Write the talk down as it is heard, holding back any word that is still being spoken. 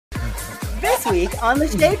This week on the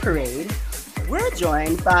Shade Parade, we're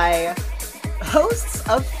joined by hosts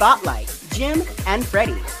of Thotlite, Jim and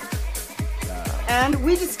Freddie. And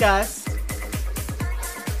we discussed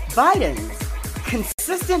Biden's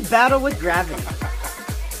consistent battle with gravity,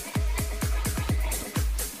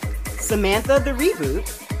 Samantha the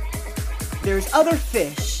reboot, there's other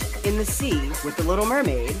fish in the sea with the Little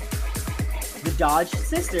Mermaid, the Dodge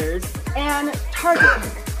sisters, and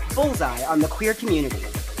Target bullseye on the queer community.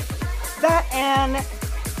 That and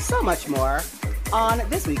so much more on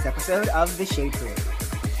this week's episode of The Shade Parade.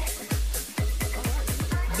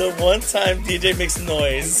 The one time DJ makes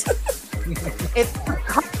noise. It's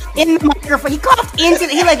in the microphone. He coughed into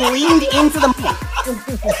he leaned into the mic.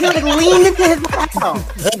 He leaned into his microphone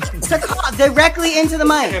to cough directly into the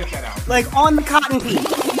mic. Like on the cotton piece.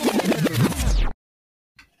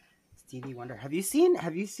 Stevie Wonder. Have you seen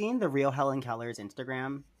the real Helen Keller's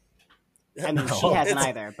Instagram? I mean, she hasn't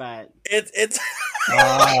either, but it's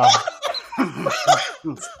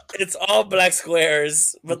it's all black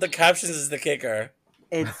squares, but the captions is the kicker.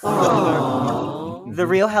 It's the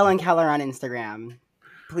real Helen Keller on Instagram.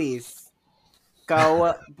 Please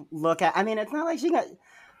go look at. I mean, it's not like she got.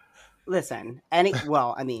 Listen,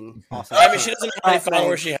 also. I mean, she doesn't know how many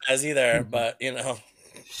followers she has either, but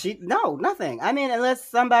nothing. I mean, unless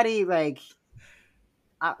somebody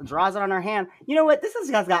draws it on her hand. You know what? This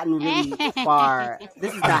has gotten really far.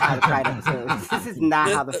 This is not how the Pride episode. This is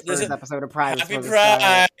not how the first episode of Pride was supposed to start.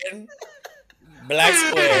 Happy Pride. Black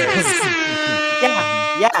squares.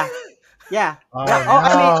 Yeah. Oh, no.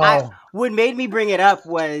 no. What made me bring it up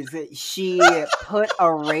was she put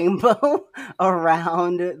a rainbow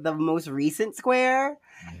around the most recent square,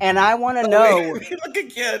 and I want to know. Look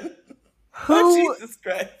again. Jesus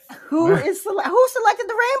Christ. Who selected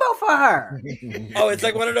the rainbow for her? Oh, it's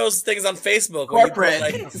like one of those things on Facebook. Corporate.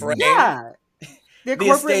 Where you put, frame. Yeah. The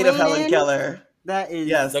estate of Helen Keller. That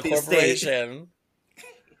is the corporation.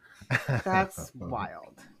 That's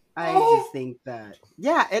wild. I just think that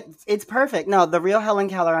it's perfect. No, the real Helen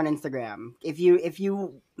Keller on Instagram. If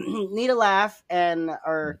you need a laugh and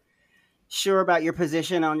are sure about your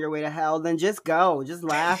position on your way to hell, then just go. Just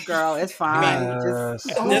laugh, girl. It's fine. At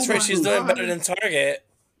this rate, she's doing better than Target.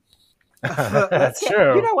 That's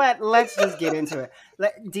true. You know what? Let's just get into it.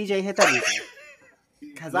 DJ, hit that music.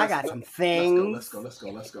 Because I got some things.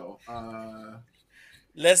 Let's go.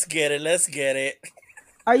 Let's get it.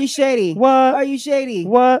 Are you shady? What? Are you shady?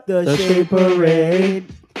 What? The Shade Parade.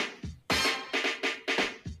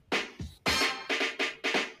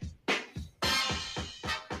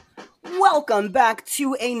 Welcome back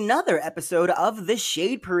to another episode of The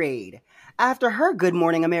Shade Parade. After her Good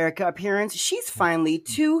Morning America appearance, she's finally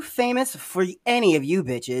too famous for any of you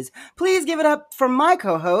bitches. Please give it up for my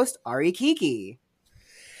co-host, Ari Kiki.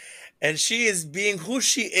 And she is being who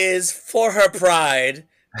she is for her pride.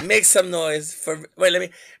 Make some noise for. Wait, let me.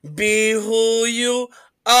 Be who you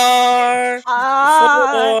are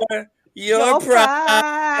for your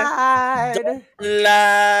pride. Don't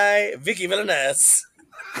lie. Vicky Villainess.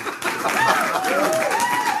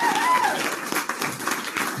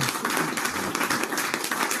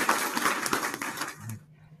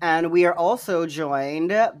 And we are also joined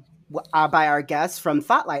by our guests from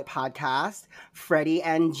Thotlite podcast, Freddie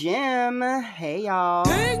and Jim. Hey, y'all.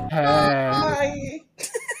 Hey.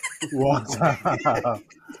 What's up?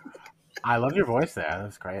 I love your voice there.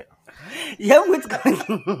 That's great. Yeah, what's going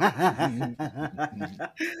on?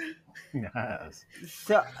 Yes.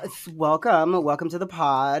 So, welcome to the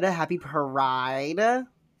pod. Happy Pride.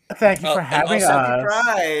 Thank you for having us. Happy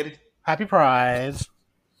Pride. Happy Pride.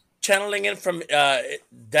 Channeling in from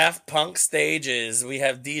Daft Punk stages, we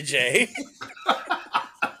have DJ.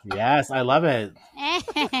 Yes, I love it.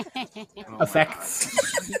 Effects.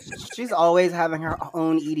 She's always having her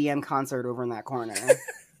own EDM concert over in that corner.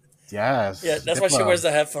 Yes. Yeah, that's why she wears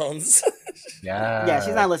the headphones. Yeah,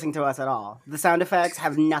 she's not listening to us at all. The sound effects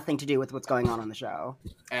have nothing to do with what's going on the show.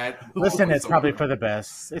 Listen, it's probably for the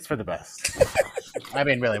best. It's for the best. I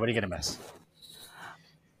mean, really, what are you going to miss?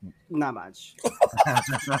 Not much.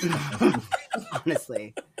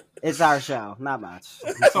 Honestly. It's our show. Not much.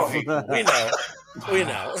 We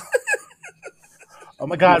know. Oh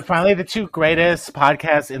my God, finally the two greatest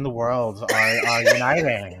podcasts in the world are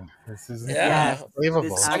uniting. This is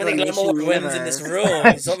unbelievable. So many glamour wins in this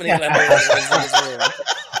room. So many glamour wins in this room.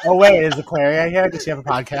 Oh wait, is Aquaria here? Does she have a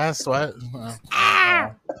podcast? What?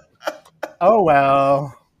 Oh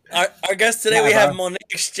well. Our guests today, we have Monet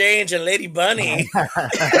Exchange and Lady Bunny.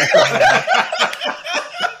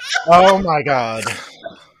 Oh my God.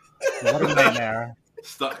 What a nightmare.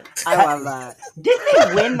 Stuck. I love that. Didn't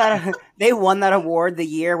they win that? They won that award the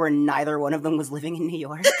year where neither one of them was living in New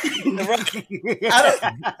York. I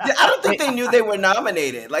don't think they knew they were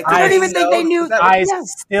nominated. Like, I don't even think they knew. I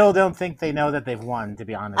still don't think they know that they've won. To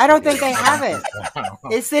be honest, I don't think they have it.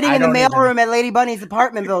 It's sitting in the mailroom at Lady Bunny's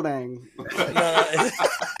apartment building.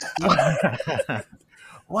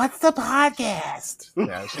 What's the podcast?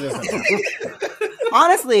 Yeah, she doesn't.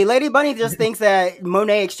 Honestly, Lady Bunny just thinks that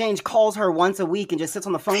Monet Exchange calls her once a week and just sits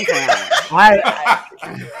on the phone for hours.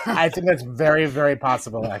 I think that's very, very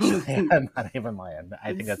possible, actually. I'm not even lying.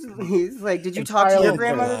 I think that's... He's like, did you talk to your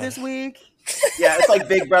grandmother this week? Yeah, it's like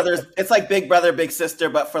Big Brothers. It's like Big Brother, Big Sister,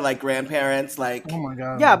 but for like grandparents. Like, oh my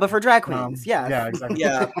god. Yeah, but for drag queens. Yeah, exactly.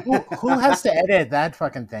 Yeah. Who has to edit that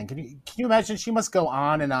fucking thing? Can you imagine? She must go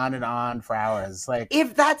on and on and on for hours. Like,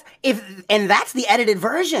 that's the edited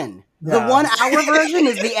version. The 1 hour version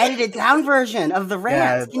is the edited down version of the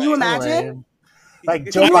rant. Can you imagine? Like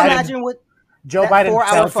Joe Biden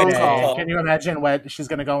 4-hour phone today. call. Can you imagine what she's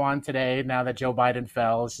going to go on today? Now that Joe Biden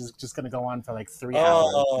fell, she's just going to go on for like 3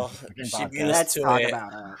 hours. She beat us Let's to talk it.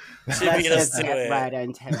 about it. She beat us to it.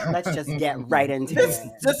 Let's just get right into it.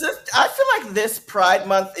 I feel like this Pride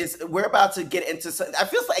Month we're about to get into. I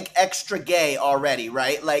feel like extra gay already,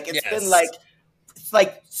 right? Like it's been like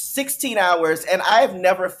 16 hours, and I have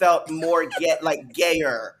never felt more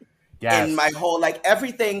gayer in my whole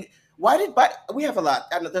everything. We have a lot?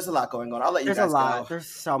 I know there's a lot going on. I'll let you guys go. There's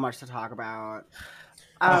so much to talk about.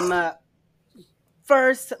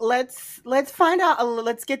 First, let's find out.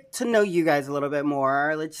 Let's get to know you guys a little bit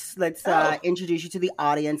more. Let's introduce you to the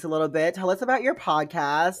audience a little bit. Tell us about your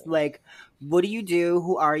podcast. Like, what do you do?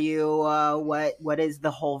 Who are you? What is the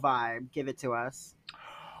whole vibe? Give it to us.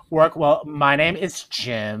 Well, my name is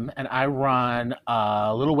Jim, and I run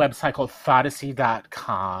a little website called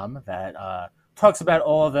Thodacy.com that talks about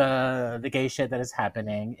all the gay shit that is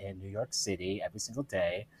happening in New York City every single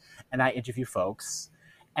day, and I interview folks.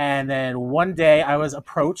 And then one day I was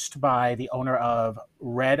approached by the owner of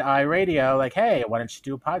Red Eye Radio, like, hey, why don't you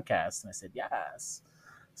do a podcast? And I said, yes.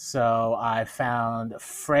 So I found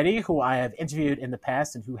Freddie, who I have interviewed in the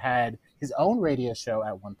past and who had his own radio show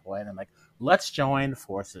at one point. I'm like, let's join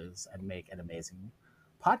forces and make an amazing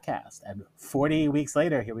podcast. And 40 weeks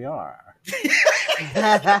later, here we are.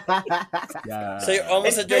 So you're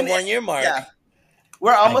almost at your 1 year mark. Yeah.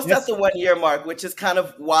 We're almost at the 1 year mark, which is kind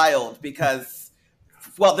of wild because,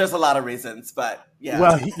 well, there's a lot of reasons, but yeah.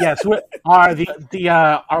 Well, yes, our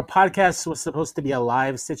podcast was supposed to be a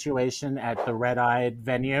live situation at the Red Eye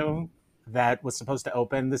venue that was supposed to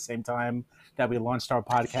open the same time that we launched our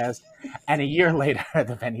podcast, and a year later,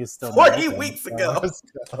 the venue's still 40 weeks ago.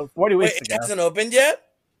 40 weeks ago. It hasn't opened yet?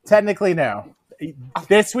 Technically, no.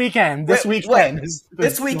 This weekend. This weekend,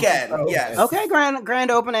 yes. Okay,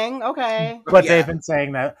 grand opening. Okay. But they've been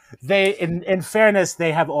saying that they, in fairness,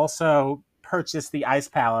 they have also purchased the Ice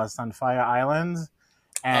Palace on Fire Island,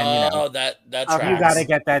 and that tracks. You got to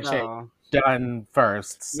get that shit done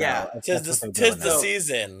first. So yeah, tis the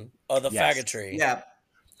season of the faggotry. Yeah.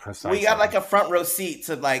 Precisely. We got like a front row seat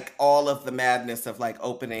to like all of the madness of like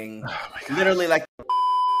opening, literally like.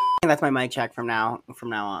 That's my mic check from now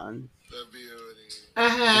on.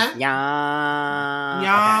 Uh-huh. Yeah.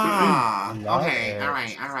 Yeah. Okay. All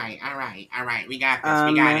right. We got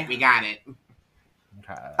this. We got it.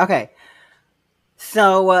 Okay.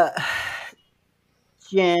 So,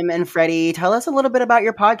 Jim and Freddie, tell us a little bit about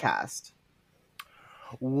your podcast.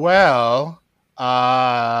 Well, should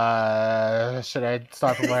I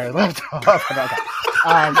start from where I left off?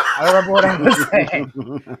 I remember what I was saying.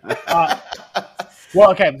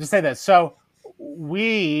 Well, okay, just say this. So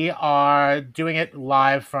we are doing it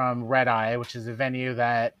live from Red Eye, which is a venue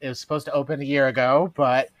that is supposed to open a year ago,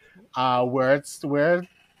 but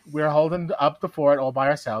we're holding up the fort all by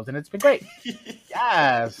ourselves, and it's been great.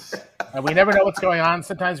 Yes. And we never know what's going on.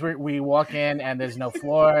 Sometimes we walk in and there's no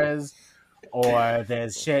floors, or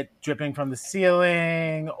there's shit dripping from the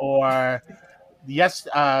ceiling, or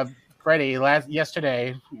Freddie,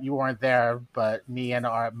 yesterday you weren't there, but me and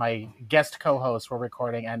my guest co-host were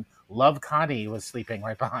recording, and Love Connie was sleeping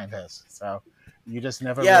right behind us. So you just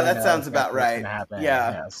never. Yeah, really that sounds about right. Yeah,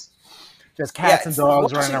 yes. Just cats and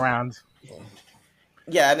dogs running around.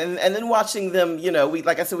 Yeah, and then watching them,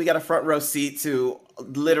 like I said, we got a front row seat to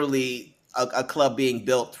literally a club being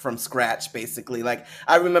built from scratch, basically. Like,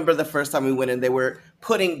 I remember the first time we went in, they were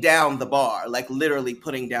putting down the bar, like literally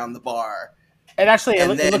putting down the bar. And actually,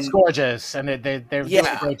 it looks gorgeous, and they're doing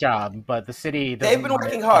a great job. But the city, they've been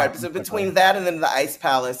working hard. So between that and then the Ice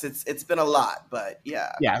Palace, it's been a lot. But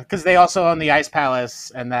yeah, because they also own the Ice Palace,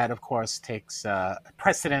 and that of course takes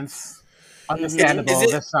precedence. Understandable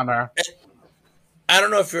this summer. I don't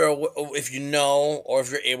know if you know or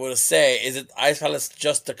if you're able to say, is it Ice Palace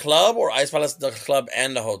just the club or Ice Palace the club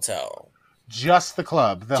and the hotel? Just the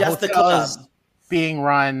club. The Just the hotel club. is being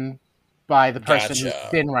run by the person who's Gotcha.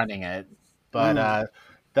 been running it, but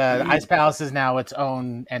the Ice Palace is now its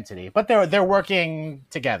own entity. But they're working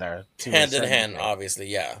together, hand in hand, obviously.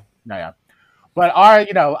 Yeah. No, yeah. But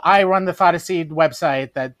I run the Thotlite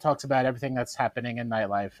website that talks about everything that's happening in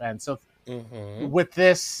nightlife, and so with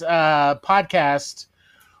this podcast,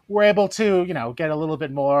 we're able to get a little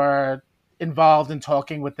bit more involved in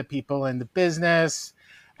talking with the people in the business.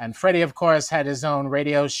 And Freddie, of course, had his own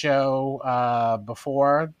radio show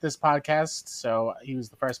before this podcast, so he was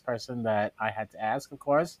the first person that I had to ask, of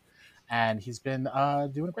course, and he's been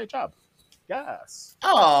doing a great job. Yes.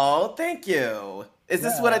 Oh, thank you. Is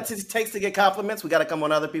this what it takes to get compliments? We got to come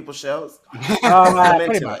on other people's shows?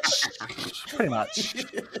 Pretty much.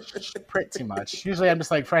 Pretty much. Usually I'm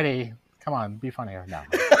just like, Freddie, come on, be funnier. No.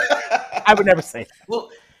 I would never say that. Well,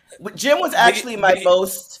 Jim was actually my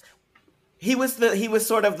most... He was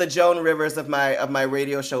sort of the Joan Rivers of my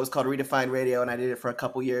radio show. It was called Redefined Radio, and I did it for a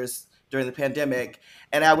couple years during the pandemic.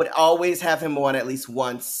 And I would always have him on at least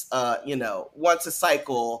once a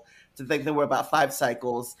cycle. I think there were about 5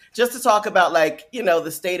 cycles, just to talk about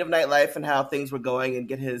the state of nightlife and how things were going and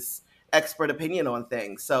get his expert opinion on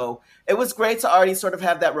things. So it was great to already sort of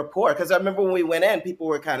have that rapport, because I remember when we went in, people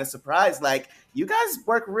were kind of surprised, like, you guys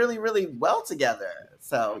work really, really well together.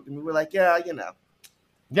 So we were like, yeah.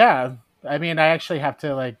 Yeah. I mean, I actually have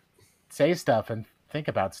to say stuff and think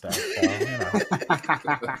about stuff. So,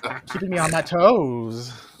 keeping me on my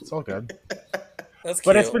toes. It's all good. That's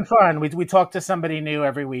cute. But it's been fun. We talk to somebody new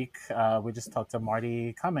every week. We just talked to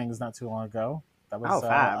Marty Cummings not too long ago. That was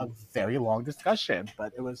a very long discussion,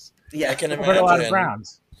 but it was I can imagine. A lot of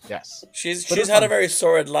grounds. Yes, she's had a very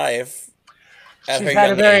sordid life. She's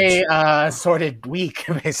had a very sordid week,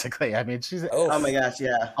 basically. I mean, she's oh my gosh,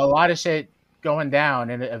 yeah, a lot of shit going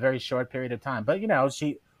down in a very short period of time. But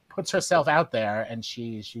she puts herself out there and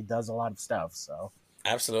she does a lot of stuff. So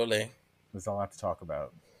absolutely, there's a lot to talk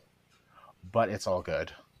about. But it's all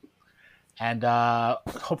good. And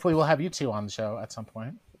hopefully we'll have you two on the show at some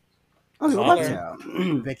point. Oh, we'd love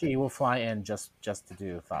to. Vicky will fly in just to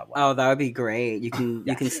do Thotlite. Oh, that would be great. You can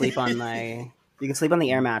sleep on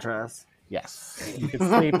the air mattress. Yes. You can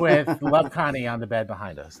sleep with Love Connie on the bed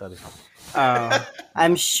behind us. That'd be fun. Oh,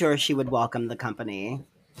 I'm sure she would welcome the company.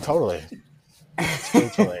 Totally.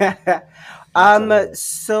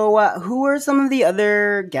 So who are some of the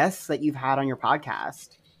other guests that you've had on your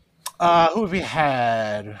podcast? Who have we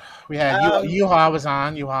had? We had Yuha was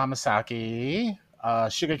on, Yuha Masaki,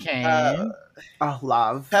 Sugarcane.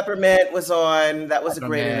 Love. Peppermint was on. That was a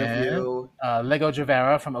great interview. Lego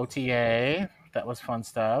Javera from OTA. That was fun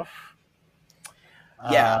stuff.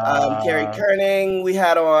 Yeah, Carrie Kerning we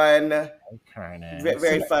had on.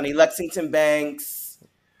 Very funny. Lexington Banks.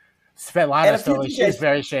 Svetlana, she's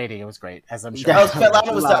very shady. It was great, as I'm sure.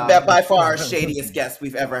 Svetlana was by far our shadiest guest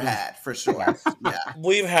we've ever had, for sure. Yeah,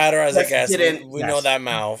 we've had her as a guest. We know that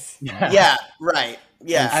mouth. Yeah, right.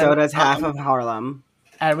 Yeah, and so does half of Harlem.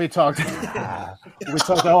 And we talked.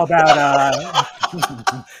 All about.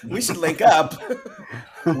 We should link up.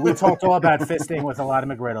 We talked all about fisting with a lot of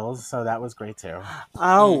McGriddles, so that was great too.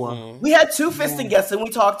 Oh, we had 2 fisting guests, and we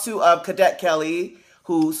talked to Cadet Kelly,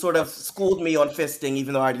 who sort of schooled me on fisting,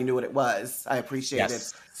 even though I already knew what it was. I appreciate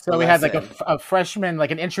it. So we had a freshman,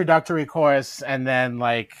 an introductory course, and then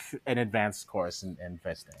an advanced course in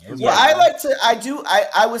fisting. Well, I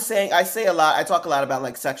say a lot. I talk a lot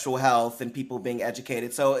about sexual health and people being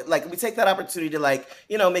educated. So we take that opportunity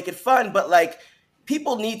to make it fun, but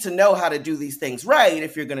people need to know how to do these things right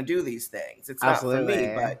if you're going to do these things. It's not for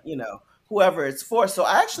me, but whoever it's for. So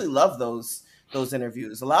I actually love those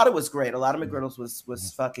interviews. A lot of it was great. A lot of McGriddles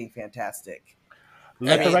was fucking fantastic.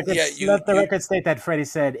 Let the record state that Freddie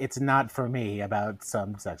said it's not for me about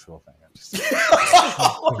some sexual thing.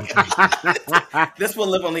 This will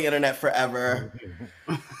live on the internet forever.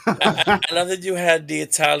 I love that you had the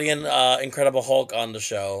Italian Incredible Hulk on the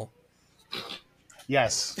show.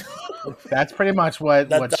 Yes, that's pretty much what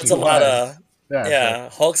that's she a lot was.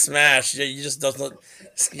 of Hulk smash. You just don't.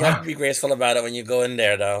 You have to be graceful about it when you go in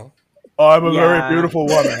there, though. I'm a very beautiful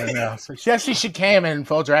woman. Yeah. So she came in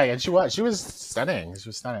full drag, and she was stunning. She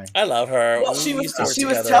was stunning. I love her. Well, she was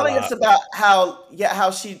telling us about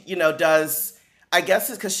how she does. I guess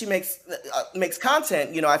it's because she makes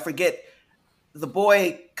content. I forget the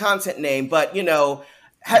boy content name, but did a whole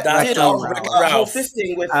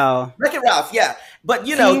fisting with Wreck-It Ralph. Yeah, but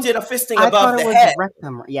did a fisting above the head.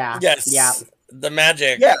 Yeah. Yes. Yeah. The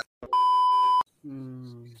magic. Yeah.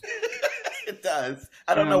 It does.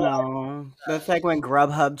 I don't know why. know. That's like when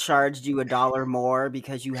Grubhub charged you $1 more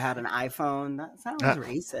because you had an iPhone. That sounds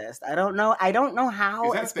racist. I don't know. I don't know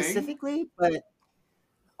how specifically, but yeah.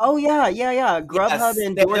 Grubhub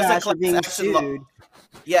and DoorDash are being sued.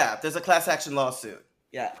 Yeah, there's a class action lawsuit.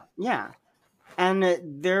 Yeah. Yeah. And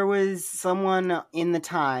there was someone in the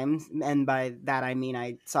Times, and by that I mean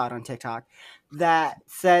I saw it on TikTok, that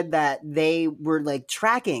said that they were like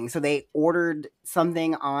tracking. So they ordered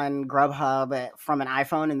something on Grubhub from an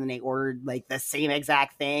iPhone, and then they ordered like the same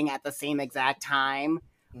exact thing at the same exact time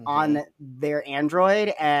on their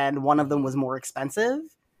Android, and one of them was more expensive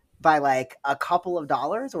by like a couple of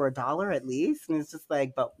dollars or $1 at least. And it's just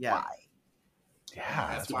like, but why?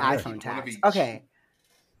 Yeah, that's the iPhone tax. Okay.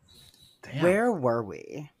 Damn. Where were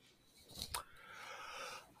we?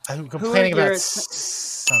 I'm complaining about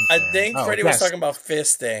something. I think Freddie was talking about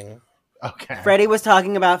fisting. Okay. Freddie was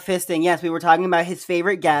talking about fisting. Yes, we were talking about his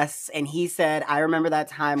favorite guests, and he said, I remember that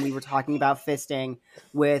time we were talking about fisting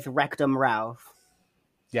with Rectum Ralph.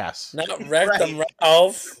 Yes. Not Rectum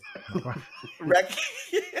Ralph.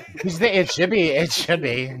 It should be. It should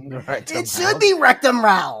be Rectum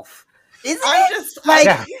Ralph. Isn't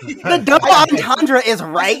it? The double entendre is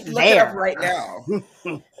right there. Right now.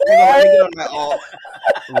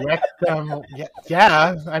 Rectum.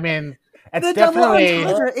 Yeah. I mean, it's the definitely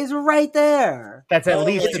double entendre is right there. That's at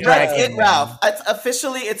least it's Wrecked It Ralph.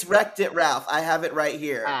 It's Wrecked It Ralph. I have it right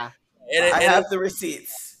here. I have the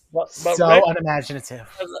receipts. But so unimaginative.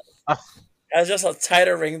 There's just a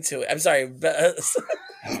tighter ring to it. I'm sorry.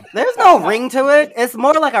 There's no ring to it. It's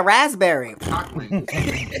more like a raspberry.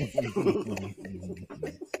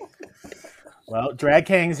 Well, Drag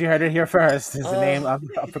Kings, you heard it here first. Is the name up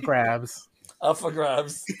for grabs. Up for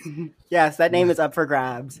grabs. Yes, that name is up for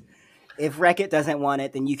grabs. If Wreck-It doesn't want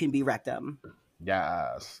it, then you can be Rectum.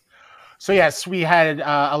 Yes. So yes, we had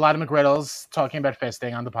a lot of McGriddles talking about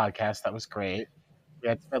fisting on the podcast. That was great. We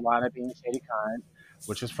had Svetlana being Shady Kind,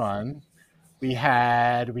 which was fun. We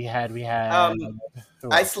had Ice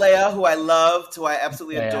Leia, who I loved, who I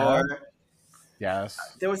absolutely adore. Yes.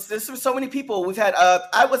 There's so many people. We've had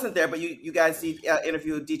I wasn't there, but you guys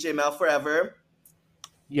interviewed DJ Mel Forever.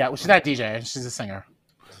 Yeah, well, she's not DJ, she's a singer.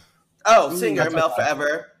 Oh, singer Mel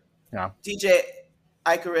Forever. Yeah. DJ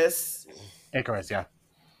Icarus. Yeah.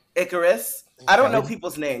 Icarus. I don't know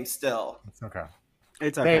people's names still. It's okay.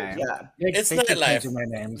 It's okay. It's not life. My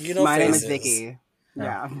names. You know, my name is Vicky.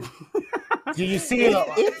 Yeah. Do you see?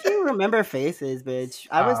 If you remember faces, bitch,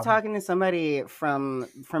 I was talking to somebody from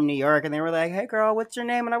New York, and they were like, "Hey, girl, what's your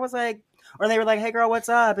name?" And I was like, or they were like, "Hey, girl, what's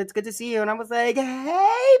up? It's good to see you." And I was like,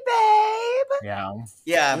 "Hey, babe." Yeah.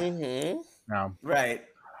 Yeah. No. Right.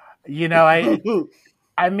 You know,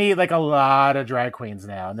 I meet like a lot of drag queens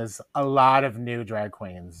now, and there's a lot of new drag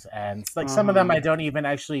queens, and it's like some of them I don't even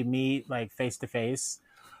actually meet like face to face,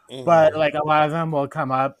 but like a lot of them will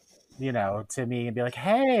come up, you know, to me and be like,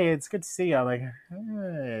 "Hey, it's good to see you." I'm like,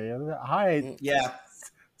 "Hey, hi." Yeah.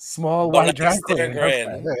 Small white drag queen.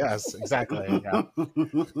 Okay. Yes, exactly. Yeah.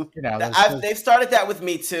 You know, they've started that with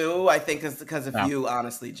me too. I think it's because of you,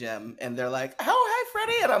 honestly, Jim. And they're like, "Oh, hi,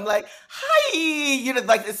 Freddie," and I'm like, "Hi." You know,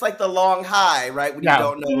 like it's like the long hi, right? When you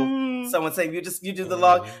don't know someone saying you do the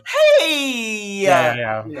long hey.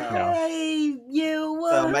 Yeah. Hey, you.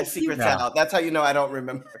 So my secret's out. That's how you know I don't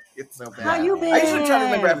remember. It's so bad. How you been? I usually try to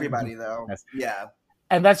remember everybody though. Yes. Yeah.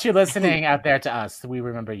 And that's you listening out there to us. We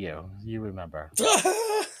remember you. You remember.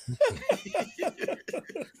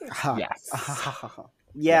 Yes.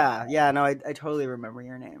 Yeah. No, I totally remember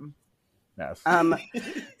your name. Yes.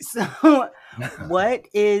 So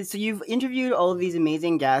you've interviewed all of these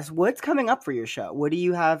amazing guests. What's coming up for your show? What do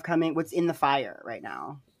you have coming? What's in the fire right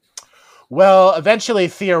now? Well, eventually,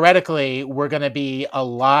 theoretically, we're going to be a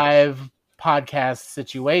live podcast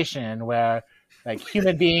situation where like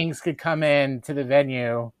human beings could come in to the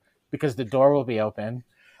venue because the door will be open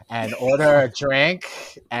and order a drink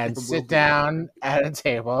and sit down at a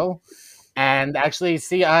table and actually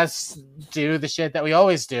see us do the shit that we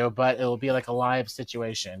always do, but it'll be like a live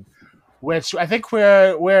situation, which I think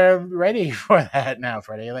we're ready for that now,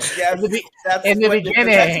 Freddie. Like, that's in the beginning,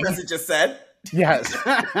 the text message just said. Yes,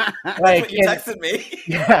 that's what you texted me.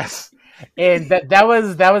 Yes. And that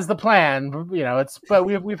was the plan, you know. But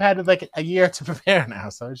we've had like a year to prepare now,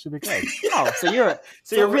 so it should be good. Oh, so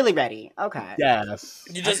you're really ready? Okay. Yes.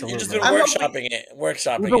 You just been workshopping it. We've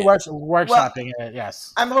been workshopping it.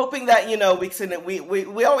 Yes. I'm hoping that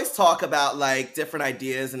we always talk about like different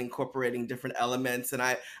ideas and incorporating different elements, and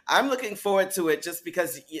I'm looking forward to it just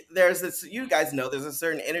because there's this. You guys know there's a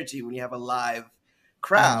certain energy when you have a live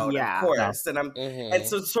crowd, of course, and and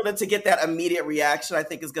so sort of to get that immediate reaction, I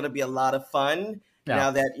think is going to be a lot of fun.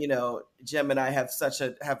 Now that Jim and I have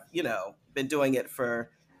been doing it for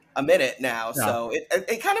a minute now, so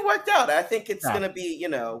it kind of worked out. I think it's gonna be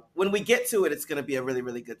when we get to it, it's gonna be a really,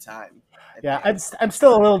 really good time. I'm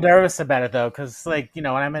still a little nervous about it though, because when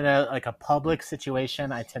I'm in a public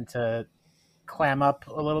situation, I tend to clam up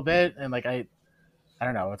a little bit, and I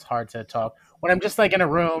don't know, it's hard to talk when I'm just in a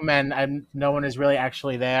room and no one is really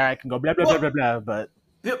actually there. I can go blah blah blah blah blah,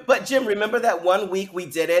 but Jim, remember that one week we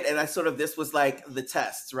did it, and this was the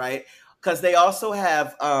test, right? Because they also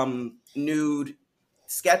have nude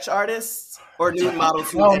sketch artists or nude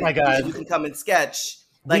models who you can come and sketch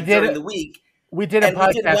during the week. We did a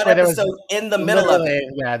podcast where there was in the middle of it.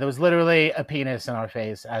 Yeah, there was literally a penis in our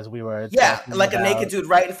face as we were. A naked dude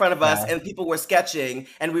right in front of us, and people were sketching,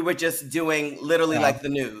 and we were just doing literally the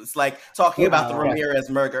news, talking about the Ramirez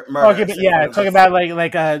murder. Talking about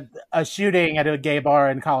a shooting at a gay bar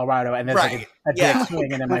in Colorado, and there's a dick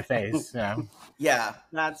swinging in my face. Yeah,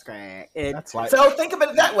 that's great. So think of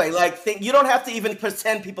it that way. You don't have to even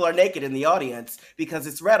pretend people are naked in the audience because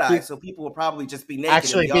it's red eye, so people will probably just be naked.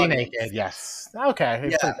 Actually, be naked. Yes. Okay.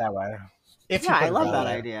 Put it that way. I love that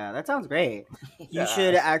idea. That sounds great. You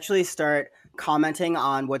should actually start commenting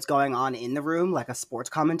on what's going on in the room, like a sports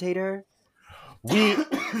commentator. We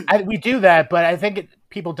do that, but I think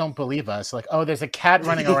people don't believe us. There's a cat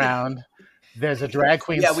running around. There's a drag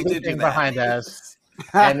queen sleeping behind us.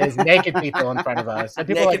 And there's naked people in front of us. And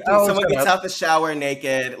people someone gets out the shower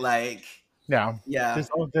naked,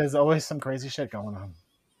 There's always some crazy shit going on.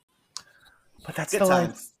 But that's good the times.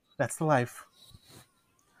 life. That's the life.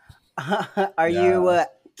 Are you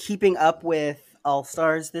keeping up with All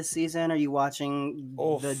Stars this season? Are you watching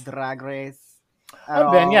the Drag Race?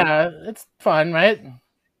 I've been, it's fun, right?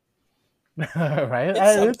 Right?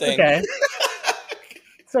 It's okay.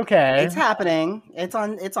 It's okay. It's happening. It's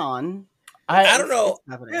on. I don't know.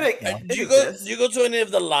 Do you go to any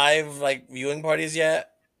of the live viewing parties yet?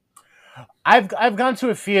 I've gone to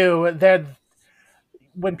a few.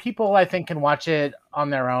 When people I think can watch it on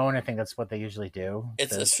their own, I think that's what they usually do.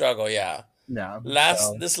 It's a struggle, yeah. No.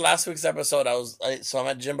 This last week's episode, I'm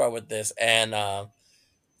at Gym Bar with this, and the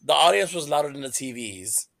audience was louder than the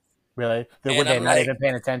TVs. Really? Were they not even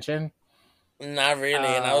paying attention? Not really.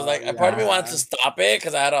 And I was part of me wanted to stop it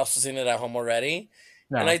because I had also seen it at home already.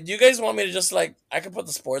 No. And do you guys want me to just I could put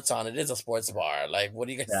the sports on? It is a sports bar. What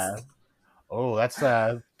do you guys? Yeah. Oh, that's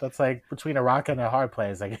between a rock and a hard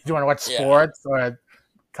place. Do you want to watch sports or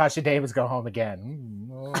Kasha Davis go home again?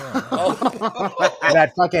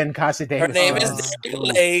 That fucking Kasha Davis. Her name is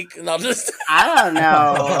Lake. No, I don't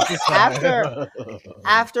know.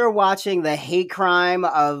 After watching the hate crime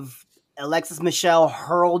of Alexis Michelle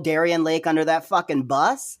hurl Darian Lake under that fucking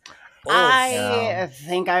bus. I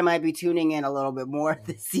think I might be tuning in a little bit more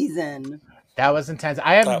this season. That was intense.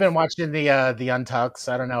 I haven't been watching the Untucks.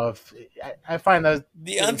 I don't know if I find those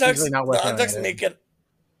the Untucks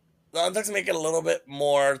make it a little bit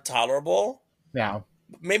more tolerable. Yeah.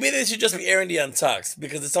 Maybe they should just be airing the Untucks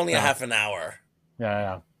because it's only a half an hour.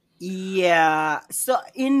 Yeah. So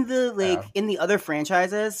in the other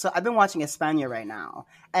franchises, so I've been watching España right now,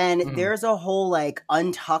 and there's a whole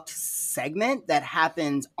Untucked segment that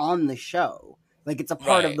happens on the show. It's a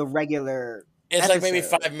part of the regular. It's episode. Maybe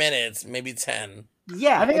 5 minutes, maybe 10.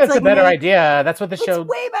 Yeah, I think that's a better idea. That's what the show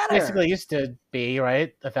basically used to be,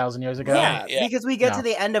 right? 1,000 years ago. Yeah, because we get to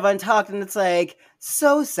the end of Untucked, and it's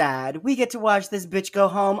so sad. We get to watch this bitch go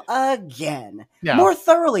home again, more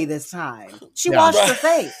thoroughly this time. She washed her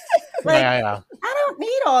face. I don't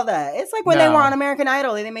need all that. It's when they were on American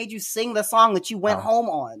Idol, and they made you sing the song that you went home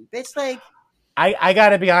on. Bitch, I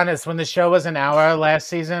gotta be honest. When the show was an hour last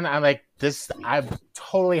season, I'm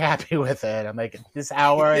totally happy with it. I'm this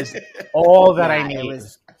hour is all that I need.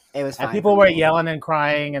 It was fine. And people were yelling and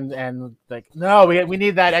crying and no, we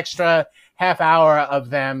need that extra half hour of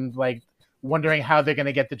them wondering how they're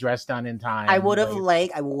gonna get the dress done in time. I would have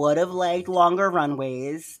liked longer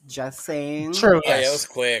runways. Just saying. True. Yeah, it was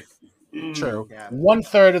quick. True. Yeah.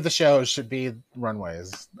 1/3 of the show should be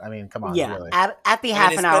runways. I mean, come on. Yeah. Really. At the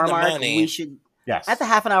half an hour mark, we should. Yes. At the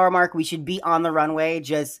half an hour mark, we should be on the runway,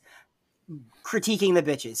 just critiquing the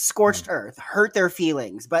bitches, scorched earth, hurt their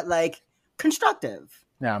feelings, but constructive.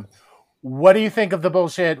 Yeah. What do you think of the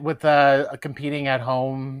bullshit with competing at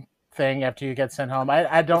home thing after you get sent home?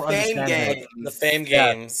 I don't understand it. The fame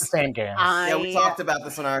games. The fame games. We talked about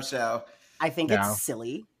this on our show. I think it's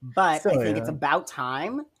silly, but I think it's about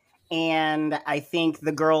time. And I think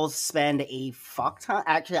the girls spend a fuck ton.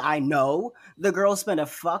 Actually, I know the girls spend a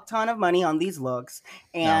fuck ton of money on these looks,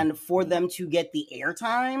 and for them to get the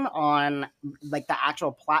airtime on like the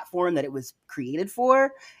actual platform that it was created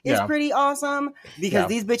for is pretty awesome. Because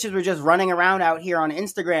these bitches were just running around out here on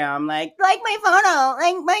Instagram, like my photo,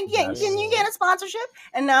 can you get a sponsorship?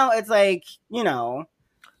 And now it's like, you know,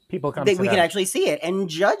 people come. We can actually see it and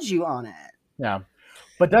judge you on it. Yeah.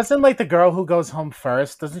 But doesn't like the girl who goes home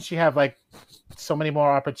first, doesn't she have like so many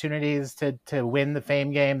more opportunities to win the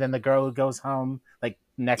fame game than the girl who goes home like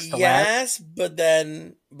next to last? Yes, but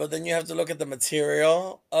then you have to look at the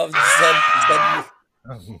material of said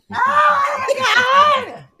Oh my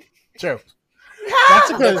God! True.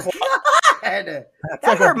 That's a good.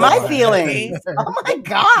 That hurt my feelings. Oh my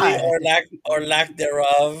God! Or lack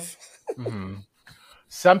thereof. Mm-hmm.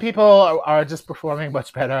 Some people are just performing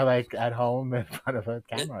much better, like at home in front of a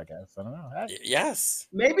camera. I guess I don't know. Hey. Yes,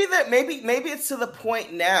 maybe it's to the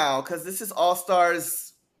point now because this is All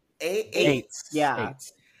Stars 8. Yeah.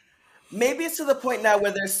 8. Maybe it's to the point now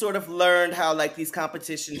where they're sort of learned how like these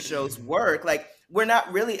competition shows work. Like we're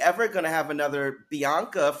not really ever going to have another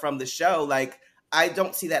Bianca from the show. Like I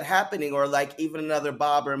don't see that happening, or like even another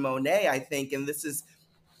Bob or Monet. I think, and this is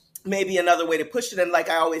maybe another way to push it. And like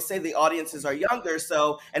I always say, the audiences are younger,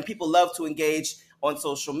 and people love to engage on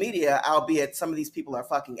social media, albeit some of these people are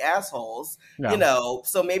fucking assholes, you know,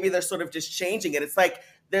 so maybe they're sort of just changing it. It's like,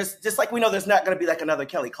 there's just like, we know there's not going to be like another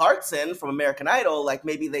Kelly Clarkson from American Idol. Like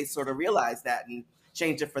maybe they sort of realize that and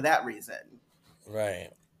change it for that reason.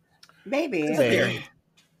 Right. Maybe. I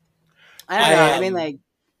don't know. I mean, like,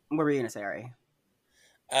 what were you going to say, Ari?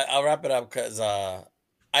 I'll wrap it up because,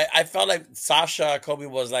 I felt like Sasha Kobe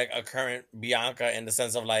was like a current Bianca in the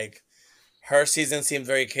sense of like her season seemed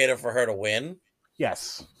very catered for her to win.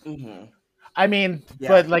 Yes. Mm-hmm. I mean,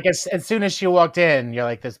 but like as soon as she walked in, you're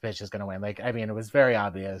like, this bitch is gonna win. Like, I mean, it was very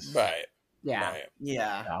obvious. Right. Yeah. Right.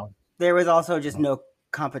 Yeah. No. There was also just no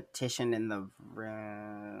competition in the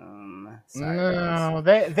room. Sorry, no,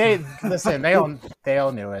 they listen. They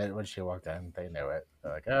all knew it when she walked in. They knew it.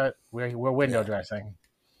 They're like, we're window dressing.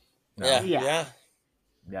 No.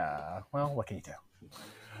 Yeah. Well, what can you do?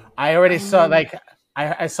 I already saw like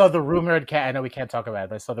I saw the rumored cast. I know we can't talk about it,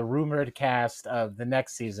 but I saw the rumored cast of the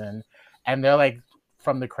next season, and they're like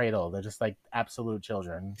from the cradle. They're just like absolute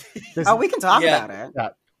children. We can talk about it. Yeah.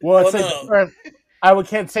 Well, it's I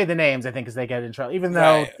can't say the names. I think because they get in trouble, even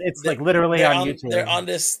though it's like literally on YouTube. They're on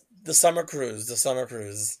the summer cruise. They're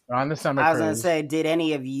on the summer cruise. I was gonna say, did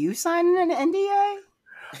any of you sign an NDA?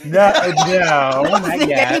 No, I don't think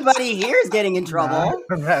anybody here is getting in trouble.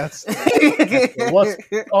 That's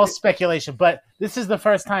all speculation. But this is the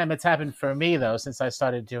first time it's happened for me, though, since I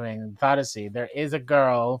started doing Thotasy. There is a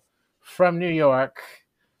girl from New York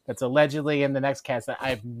that's allegedly in the next cast that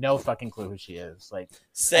I have no fucking clue who she is. Like,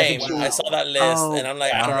 same. I saw that list, and I'm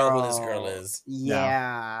like, I don't know who this girl is.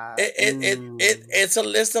 Yeah, it's a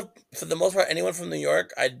list of, for the most part, anyone from New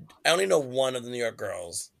York. I only know one of the New York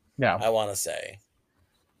girls. No, I want to say.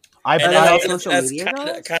 Kind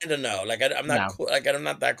of no. Like I'm not cool. Like I'm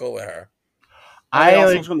not that cool with her.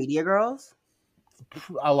 Social media girls.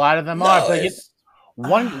 A lot of them are. But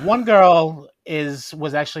one girl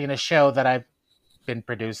was actually in a show that I've been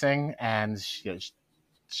producing, and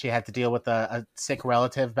she had to deal with a sick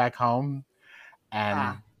relative back home,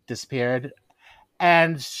 and disappeared.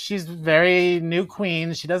 And she's very new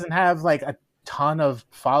queen. She doesn't have like a ton of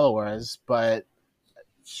followers, but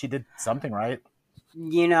she did something right.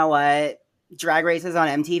 You know what? Drag Race is on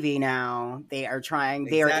MTV now. They are trying.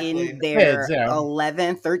 They are in their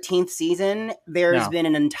 11th, 13th season. There's been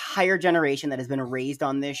an entire generation that has been raised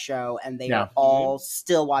on this show, and they are all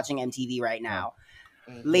still watching MTV right now.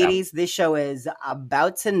 Ladies, this show is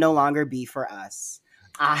about to no longer be for us.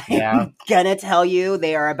 I'm gonna tell you,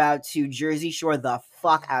 they are about to Jersey Shore the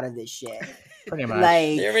fuck out of this shit. Pretty much.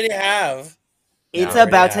 Like, they already have. It's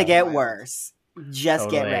about to get worse. Just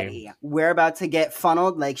get ready. We're about to get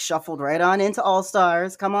funneled, like shuffled right on into All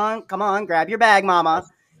Stars. Come on, grab your bag, mama.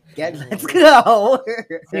 Let's go.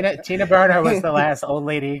 Tina Burner was the last old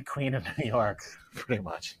lady queen of New York, pretty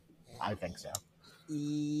much. I think so.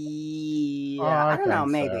 Yeah, I don't know,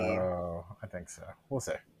 maybe. So. I think so. We'll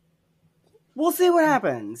see. We'll see what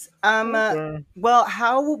happens. Well,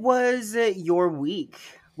 how was your week?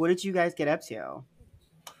 What did you guys get up to?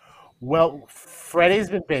 Well, Freddie's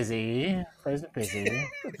been busy.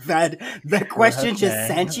 That question just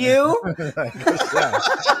sent you?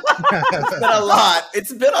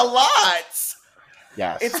 It's been a lot.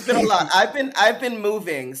 Yes. It's been a lot. I've been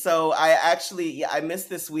moving, so I missed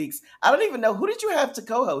this week's. I don't even know who did you have to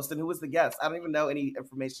co-host and who was the guest. I don't even know any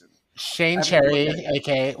information. Shane Cherry,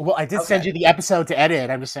 aka I did send you the episode to edit.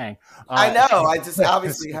 I'm just saying. I know. I just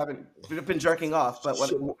obviously haven't been jerking off, but what?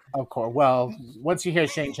 Of course. Well, once you hear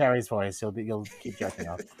Shane Cherry's voice, you'll keep jerking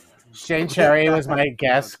off. Shane Cherry was my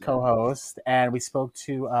guest co-host, and we spoke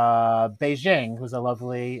to Beijing, who's a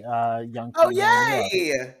lovely young. Oh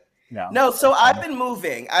yay! No, so I've been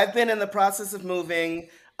moving. I've been in the process of moving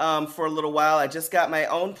for a little while. I just got my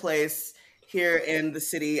own place here in the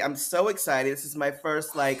city. I'm so excited. This is my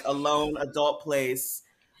first alone adult place,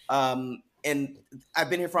 and I've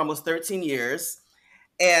been here for almost 13 years.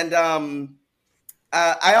 And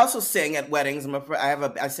I also sing at weddings.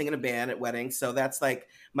 I sing in a band at weddings, so that's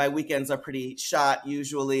my weekends are pretty shot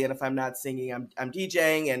usually. And if I'm not singing, I'm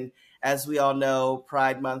DJing. And as we all know,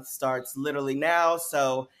 Pride Month starts literally now,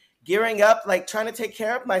 so gearing up, trying to take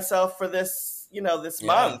care of myself for this, this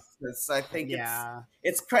month. I think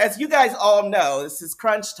it's as you guys all know, this is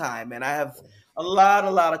crunch time, and I have a lot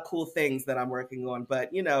of cool things that I'm working on.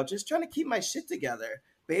 But just trying to keep my shit together.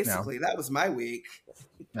 Basically, that was my week.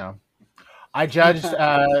 No, I judged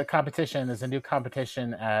a competition. There's a new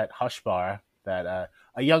competition at Hush Bar that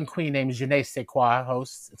a young queen named Jeanette Sequoia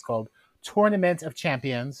hosts. It's called Tournament of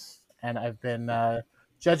Champions, and I've been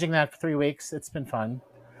judging that for 3 weeks. It's been fun.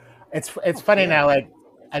 It's funny now,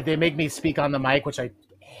 they make me speak on the mic, which I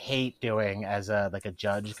hate doing as a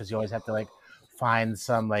judge, because you always have to find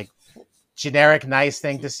some generic nice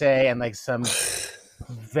thing to say and some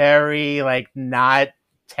very not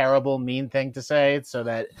terrible mean thing to say, so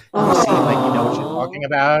that you seem you know what you're talking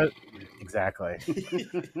about. Exactly.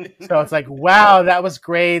 So it's wow, that was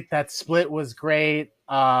great. That split was great.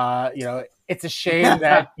 It's a shame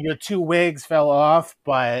that your 2 wigs fell off,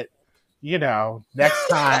 but next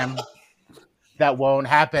time that won't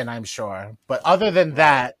happen, I'm sure. But other than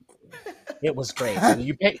that, it was great.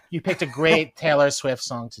 You picked a great Taylor Swift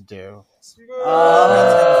song to do.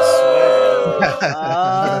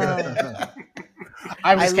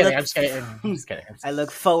 I'm just kidding. I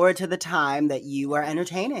look forward to the time that you are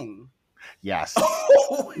entertaining. Yes.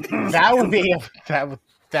 That would be that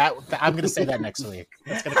I'm going to say that next week.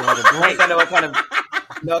 That's going to be great. I know what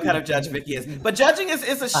kind of judge Vicky is. But judging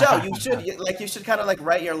is a show. You should kind of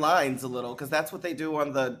write your lines a little, because that's what they do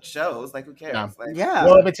on the shows. Who cares? Yeah.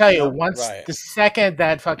 Well, let me tell you, once the second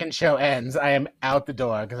that fucking show ends, I am out the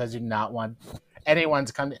door, because I do not want anyone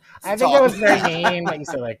to come. I think that was very mean. You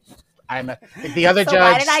said the other judge.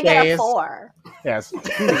 Why did I stays. get a 4? Yes.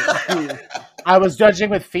 I was judging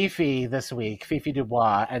with Fifi this week, Fifi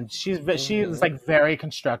Dubois, and she was very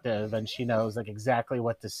constructive, and she knows exactly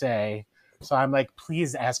what to say. So I'm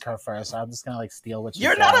please ask her first. I'm just gonna steal what she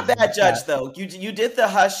You're says. not a bad judge though. You did the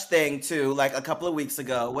Hush thing too, a couple of weeks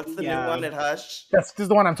ago. What's the new one at Hush? This is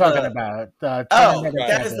the one I'm talking about. That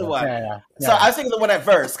is the one. Yeah. So I was thinking the one at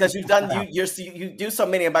Verse, because you've done you do so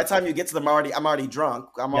many, and by the time you get to them, I'm already drunk.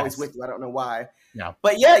 I'm always with you. I don't know why. No.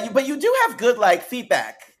 But you do have good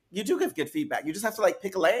feedback. You do give good feedback. You just have to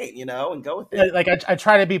pick a lane, and go with it. I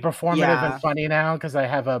try to be performative and funny now, because I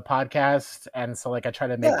have a podcast, and so I try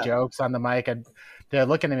to make jokes on the mic, and they're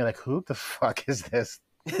looking at me who the fuck is this?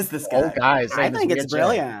 Is this guy? Old guy? I think it's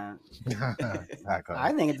brilliant. Exactly.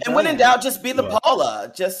 I think it's brilliant. And when in doubt, just be the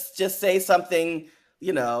Paula. Just say something,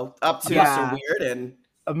 obtuse or weird, and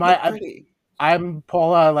pretty. I'm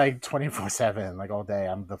Paula 24/7, all day.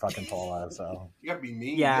 I'm the fucking Paula. So you gotta be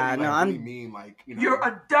mean. Yeah, I'm really mean. You're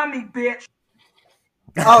a dummy, bitch.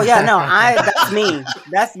 Oh yeah, no, that's me.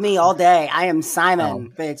 That's me all day. I am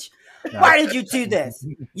Simon, bitch. No. Why did you do this?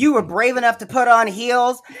 You were brave enough to put on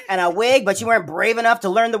heels and a wig, but you weren't brave enough to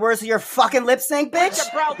learn the words of your fucking lip sync, bitch.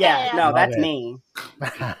 Yeah, no, that's me.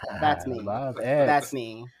 That's me. That's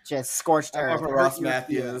me. Just scorched earth. Ross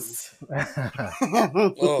Matthews.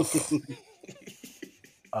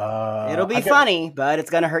 It'll be funny, but it's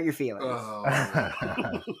gonna hurt your feelings.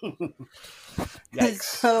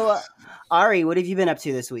 So, Ari, what have you been up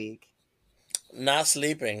to this week? Not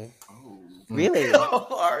sleeping. Really?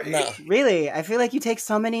 Ari. No. Really? I feel like you take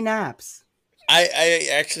so many naps. I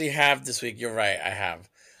actually have this week. You're right. I have.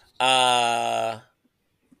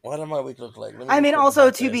 What did my week look like? I mean, also,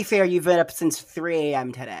 to be fair, you've been up since 3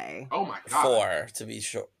 a.m. today. Oh my god. 4, to be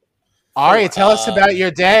sure. Ari, tell us about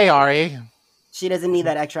your day, Ari. She doesn't need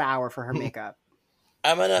that extra hour for her makeup.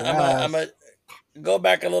 I'm gonna go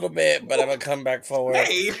back a little bit, but I'm gonna come back forward.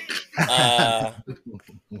 Hey.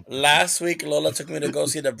 Last week, Lola took me to go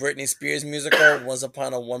see the Britney Spears musical, Once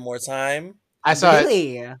Upon a One More Time. I saw it.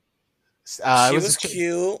 Really? She was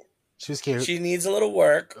cute. She was cute. She needs a little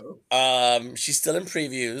work. She's still in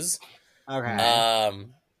previews. Okay.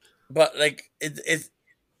 But like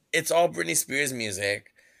it's all Britney Spears music.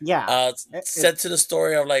 Yeah. Set to the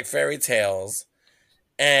story of like fairy tales,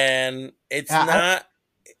 and it's not.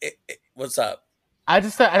 What's up? I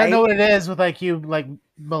don't know what it is with like you like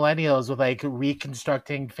millennials with like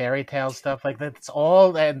reconstructing fairy tale stuff like that. It's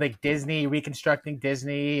all and like Disney reconstructing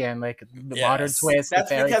Disney and like the modern twist. That's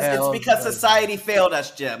the fairy tales. It's because society failed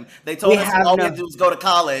us, Jim. They told us all we had to do was go to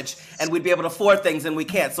college and we'd be able to afford things, and we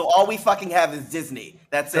can't. So all we fucking have is Disney.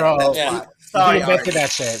 That's it. That's why. Sorry, we invented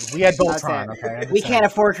that shit. We had Voltron. Okay, we can't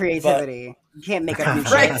afford creativity. You can't make up new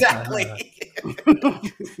shit. Exactly.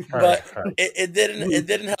 But it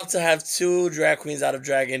didn't help to have two drag queens out of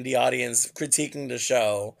drag in the audience critiquing the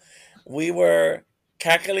show. We were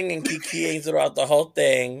cackling and kikiing throughout the whole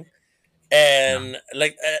thing, and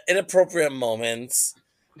like inappropriate moments.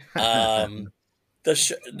 The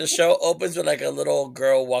show opens with like a little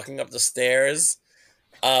girl walking up the stairs,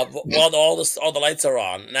 while all the lights are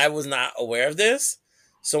on, and I was not aware of this.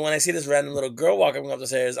 So when I see this random little girl walking up the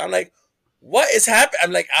stairs, I'm like, what is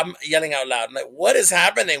happening? I'm yelling out loud. I'm like, what is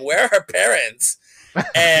happening? Where are her parents?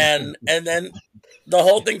 And then the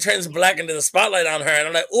whole thing turns black into the spotlight on her. And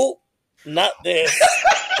I'm like, ooh, not this.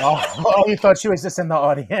 Oh, you thought she was just in the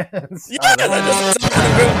audience.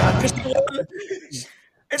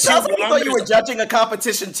 It sounds like you thought you were judging a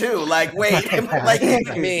competition too. Like, wait, like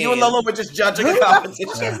you and Lola were just judging a competition.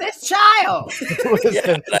 Who is this child?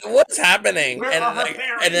 Like, what's happening?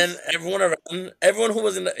 And then everyone who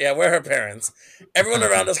was in where are her parents? Everyone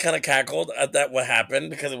around us kind of cackled at that what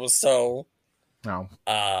happened because it was so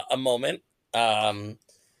a moment. And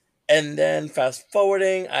then fast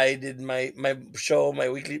forwarding, I did my show, my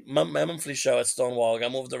monthly show at Stonewall. I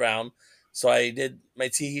got moved around, so I did my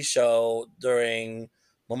TV show during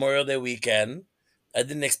Memorial Day weekend. I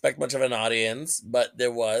didn't expect much of an audience, but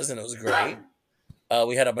there was, and it was great.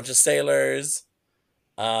 We had a bunch of sailors.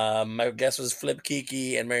 My guest was Flip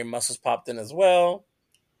Kiki, and Mary Muscles popped in as well.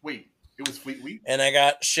 Wait, it was Fleet Week? And I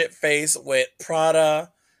got shit face with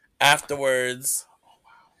Prada afterwards,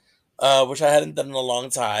 which I hadn't done in a long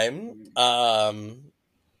time. And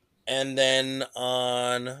then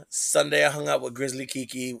on Sunday, I hung out with Grizzly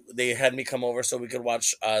Kiki. They had me come over so we could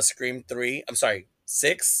watch Scream 3. I'm sorry,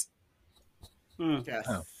 6. Yes.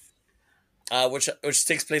 Which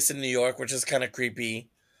takes place in New York, which is kind of creepy.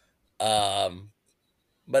 But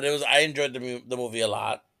I enjoyed the movie a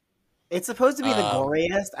lot. It's supposed to be the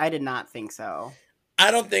goriest. I did not think so.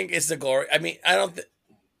 I don't think it's the gory. I mean, I don't.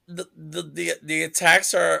 The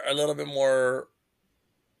attacks are a little bit more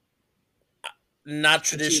not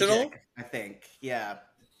traditional. I think, yeah.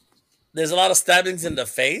 There's a lot of stabbings in the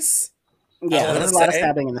face. Yeah, there's a lot of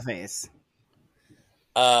stabbing in the face.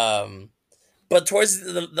 But towards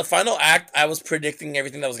the final act, I was predicting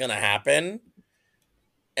everything that was going to happen.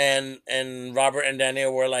 And Robert and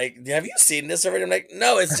Daniel were like, "Have you seen this already?" I'm like,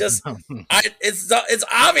 "No, it's just, it's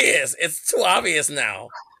obvious. It's too obvious now."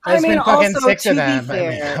 I mean, also to be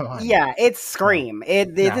fair, it's Scream.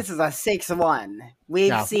 This is a 6-1.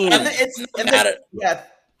 We've seen it.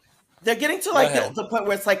 They're getting to like the point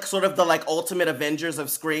where it's like sort of the like ultimate Avengers of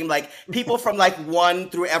Scream. Like people from like 1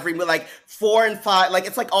 through every like 4 and 5. Like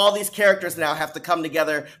it's like all these characters now have to come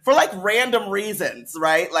together for like random reasons,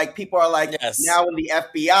 right? Like people are like now in the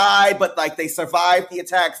FBI, but like they survived the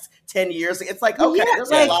attacks 10 years. It's like there's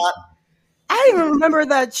a lot. I didn't even remember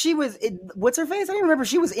that she was. What's her face? I didn't remember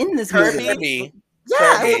she was in this movie. Kirby.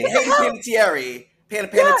 Panettiere.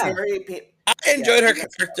 I enjoyed her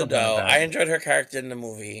character though. I enjoyed her character in the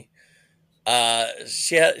movie.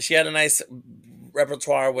 She had a nice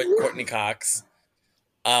repertoire with Courtney Cox.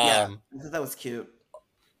 I thought that was cute.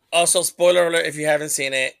 Also, spoiler alert if you haven't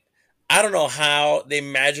seen it, I don't know how they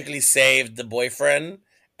magically saved the boyfriend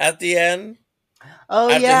at the end. Oh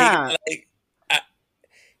yeah.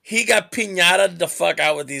 He got piñata the fuck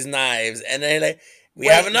out with these knives, and then we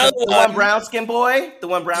have another one. The one brown skin boy? The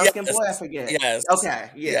one brown skin boy? I forget. Yes. Okay.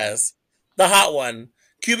 Yeah. Yes. The hot one.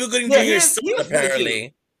 Cuba Gooding Jr.'s son,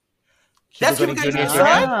 apparently. That's Cuba Gooding Jr.'s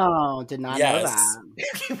son? Oh, did not know that.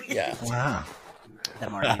 Yeah. Wow.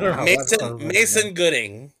 Mason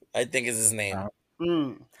Gooding, I think is his name.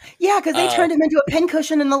 Yeah, because they turned him into a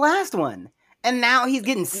pincushion in the last one. And now he's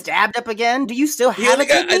getting stabbed up again. Do you still have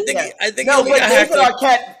it? I think no, but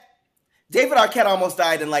David Arquette almost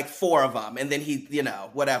died in like 4 of them, and then he,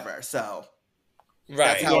 whatever. So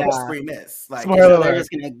that's how Scream is. Like they're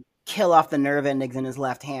just gonna kill off the nerve endings in his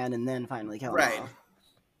left hand, and then finally kill him off.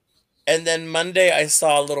 And then Monday, I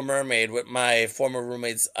saw Little Mermaid with my former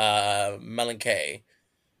roommates, Mel and Kay.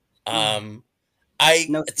 I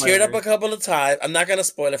teared up a couple of times. I'm not gonna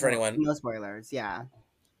spoil it for anyone. No spoilers. Yeah.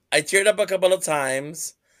 I teared up a couple of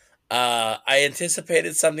times. I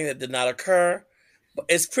anticipated something that did not occur. But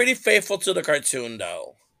it's pretty faithful to the cartoon,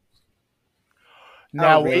 though.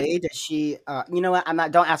 Now, really? Does she? You know what? I'm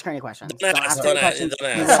not. Don't ask her any questions. Don't ask any questions.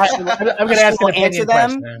 I'm going to ask an opinion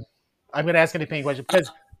question. I'm going to ask an opinion question because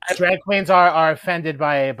drag queens are offended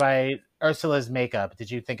by Ursula's makeup. Did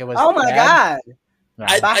you think it was? Oh my god!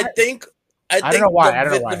 I think. I don't know why. I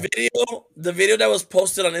don't know why. The video that was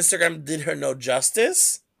posted on Instagram did her no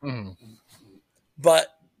justice. Mm-hmm. But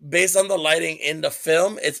based on the lighting in the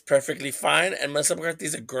film, it's perfectly fine. And Melissa McCarthy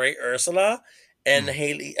is a great Ursula, and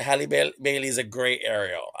Halle Bailey is a great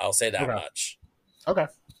Ariel. I'll say that much. Okay.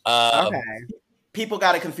 Okay. People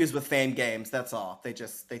got it confused with Fame Games. That's all. They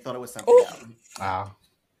thought it was something else. Wow.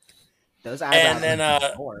 Those eyebrows. And then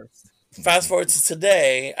fast forward to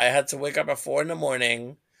today, I had to wake up at 4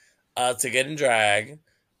 a.m. To get in drag.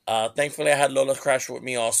 Thankfully, I had Lola crash with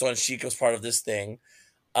me also, and she was part of this thing.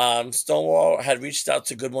 Stonewall had reached out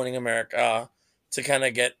to Good Morning America to kind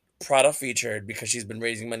of get Prada featured because she's been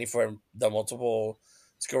raising money for the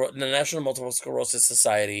National Multiple Sclerosis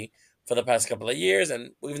Society for the past couple of years,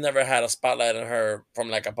 and we've never had a spotlight on her from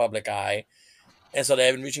like a public eye. And so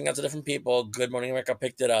they've been reaching out to different people. Good Morning America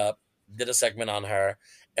picked it up, did a segment on her,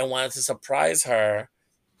 and wanted to surprise her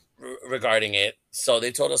regarding it. So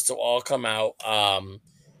they told us to all come out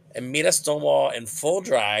and meet at Stonewall in full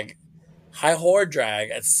drag, high horror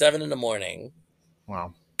drag at 7 a.m.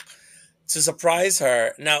 Wow. To surprise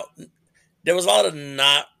her. Now, there was a lot of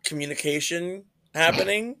not communication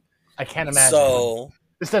happening. I can't imagine. So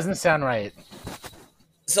this doesn't sound right.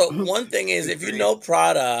 So one thing is, if you know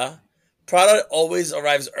Prada always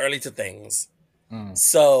arrives early to things.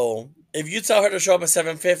 So if you tell her to show up at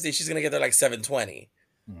 7:50, she's gonna get there like 7:20.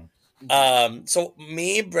 So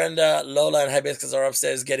me, Brenda, Lola, and Hibiscus are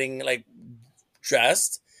upstairs getting like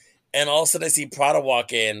dressed, and all of a sudden I see Prada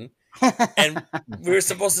walk in, and we were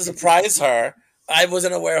supposed to surprise her. I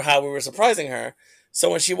wasn't aware of how we were surprising her. So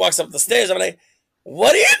when she walks up the stairs, I'm like,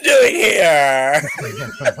 "What are you doing here?"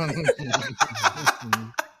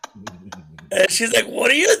 And she's like, "What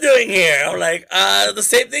are you doing here?" I'm like, "The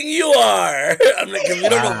same thing you are." I'm like, "We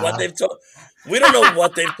don't know what they've told. We don't know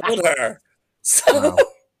what they've told her." So.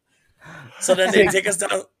 So then they take us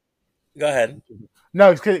down. Go ahead.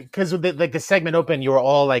 No, because like the segment opened, you were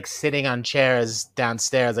all like sitting on chairs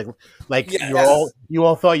downstairs, like yes. you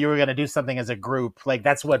all thought you were gonna do something as a group. Like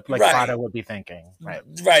that's what Prada would be thinking, right?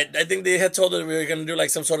 Right. I think they had told her we were gonna do like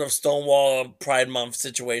some sort of Stonewall Pride Month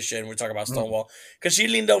situation. We're talking about Stonewall because she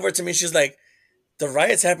leaned over to me. She's like, "The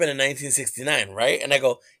riots happened in 1969, right?" And I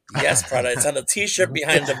go, "Yes, Prada. It's on the T-shirt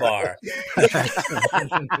behind the bar,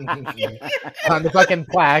 on the fucking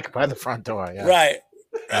plaque by the front door." Yeah. Right.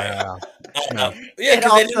 Yeah,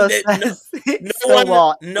 because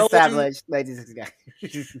no established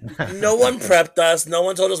 1969. No one prepped us. No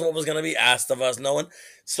one told us what was going to be asked of us. No one.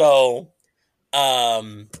 So,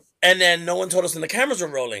 and then no one told us when the cameras were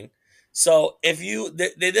rolling. So if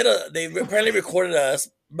they apparently recorded us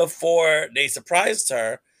before they surprised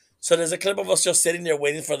her. So there's a clip of us just sitting there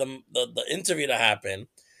waiting for the interview to happen.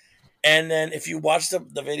 And then if you watch the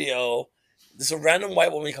video, there's a random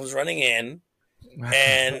white woman comes running in,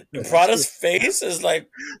 and Prada's face is like,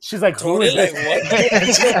 she's like, totally like, what?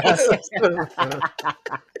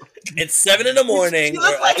 It's 7 a.m. She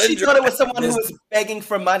looked like she thought it was someone who was begging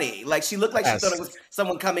for money. Like she looked like she thought it was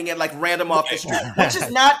someone coming in like random off the street, which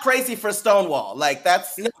is not crazy for Stonewall. Like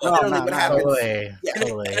that's literally what happens.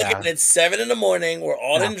 Totally, yeah. It's 7 a.m. We're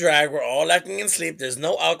all in drag. We're all acting in sleep. There's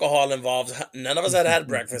no alcohol involved. None of us had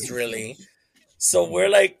breakfast really. So we're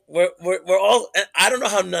like, we're all. I don't know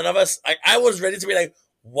how none of us. Like I was ready to be like,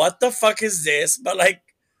 what the fuck is this? But like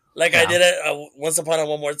I did it once upon a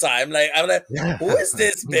one more time. Like I'm like, who is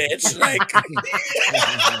this bitch? Like,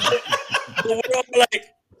 we're all like,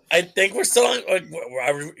 I think we're still on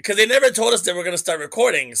because they never told us they were gonna start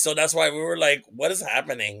recording. So that's why we were like, what is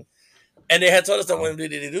happening? And they had told us that when they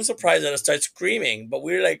do surprise and start screaming, but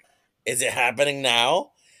we were like, is it happening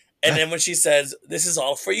now? And then when she says, "This is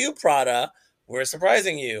all for you, Prada. We're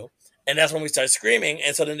surprising you," and that's when we start screaming.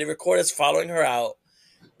 And so then they record us following her out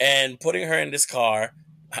and putting her in this car.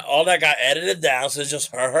 All that got edited down, so it's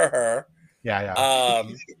just her. Yeah.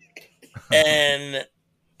 And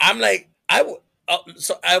I'm like,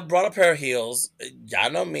 so I brought a pair of heels.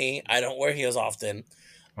 Y'all know me. I don't wear heels often.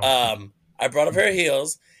 I brought a pair of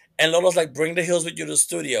heels, and Lolo's like, "Bring the heels with you to the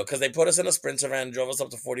studio," because they put us in a Sprinter van and drove us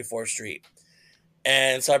up to 44th Street.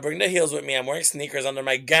 And so I bring the heels with me. I'm wearing sneakers under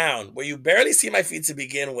my gown, where you barely see my feet to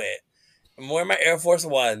begin with. I'm wearing my Air Force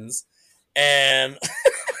Ones, and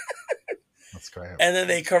that's great. And then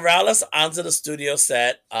they corral us onto the studio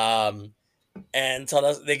set. and tell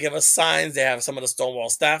us, they give us signs. They have some of the Stonewall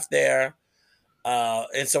staff there.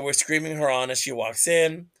 And so we're screaming her on as she walks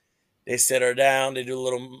in. They sit her down. They do a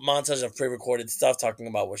little montage of pre-recorded stuff talking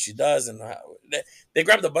about what she does. And they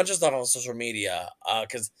grabbed a bunch of stuff on social media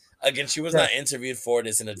because, again, she was not interviewed for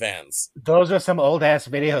this in advance. Those are some old-ass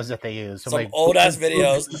videos that they use. Some old-ass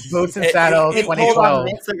videos. Boots and Saddles, 2012. On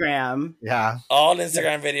Instagram. Yeah. All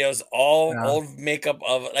Instagram videos, all old makeup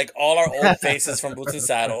of, like, all our old faces from Boots and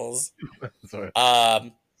Saddles.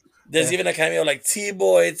 There's even a cameo like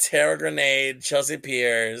T-Boy, Terra Grenade, Chelsea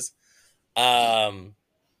Piers.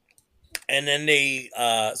 And then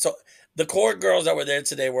so the core girls that were there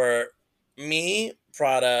today were me,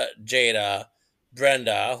 Prada, Jada,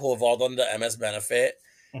 Brenda, who have all done the MS benefit,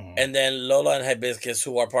 and then Lola and Hibiscus,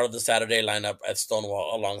 who are part of the Saturday lineup at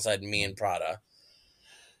Stonewall alongside me and Prada.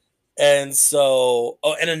 And so,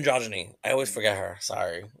 and Androgyny. I always forget her.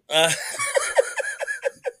 Sorry.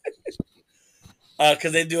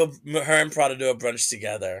 Because her and Prada do a brunch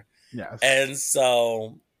together. Yes. And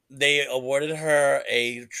so they awarded her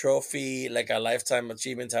a trophy, like a lifetime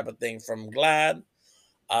achievement type of thing from GLAAD,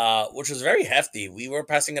 which was very hefty. We were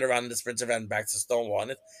passing it around the sprint event back to Stonewall.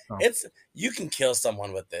 And it's you can kill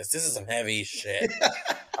someone with this. This is some heavy shit.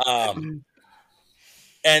 And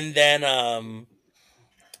then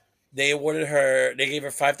they awarded her. They gave her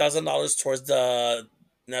 $5,000 towards the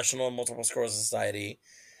National Multiple Sclerosis Society.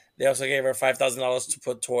 They also gave her $5,000 to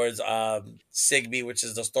put towards SIGB, which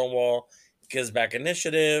is the Stonewall Gives Back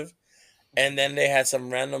Initiative. And then they had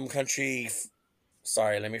some random country.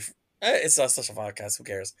 It's not such a podcast. Who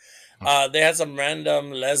cares? They had some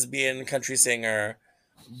random lesbian country singer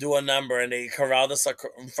do a number, and they corralled us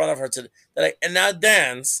in front of her they're like, and now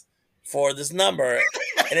dance for this number.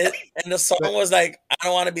 And the song was like, I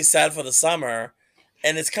don't want to be sad for the summer.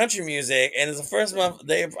 And it's country music, and it's the first month.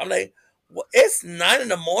 I'm like, well, it's 9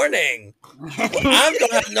 a.m. I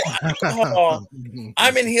don't have no alcohol.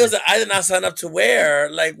 I'm in heels that I did not sign up to wear.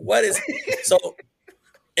 Like, what is so?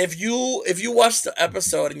 If you watch the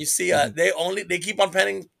episode and you see they keep on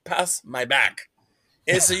panning past my back,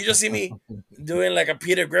 and so you just see me doing like a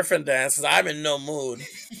Peter Griffin dance because I'm in no mood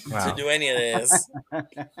to do any of this.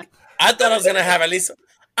 I thought I was gonna have at least.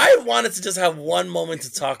 I wanted to just have one moment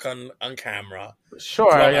to talk on camera.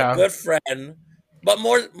 Sure, my good friend. But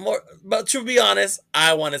but to be honest,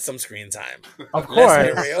 I wanted some screen time. Of course.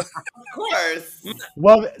 Let's be real. Of course.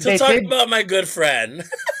 Well, to talk about my good friend.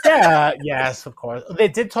 Yeah, yes, of course. They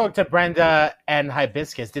did talk to Brenda and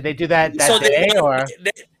Hibiscus. Did they do that day?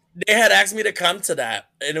 They had asked me to come to that,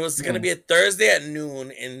 and it was going to be a Thursday at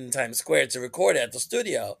noon in Times Square to record it at the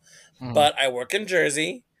studio. But I work in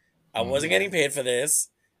Jersey. I wasn't getting paid for this.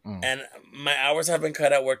 And my hours have been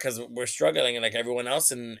cut at work because we're struggling like everyone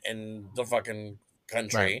else in the fucking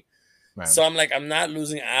country. Right. So I'm like, I'm not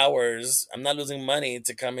losing hours. I'm not losing money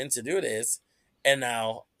to come in to do this. And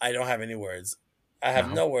now I don't have any words. I have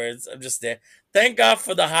no words. I'm just there. Thank God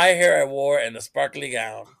for the high hair I wore and the sparkly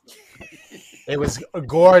gown. It was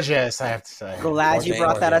gorgeous, I have to say. Glad you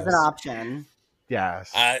brought that as an option.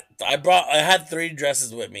 Yes. I had 3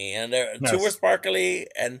 dresses with me, and 2 were sparkly,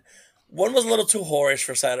 and one was a little too whorish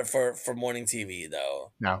for morning TV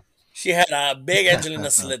though. No. She had a big Angelina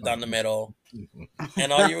slit down the middle,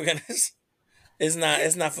 and all you were gonna it's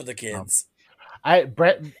not for the kids.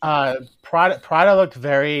 Prada looked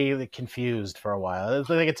very confused for a while. It was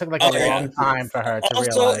like it took like a long time for her to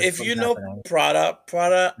realize. Also, if you know Prada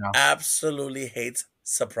absolutely hates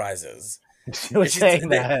surprises. She was saying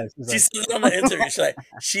that. She said it on the interview. She's like,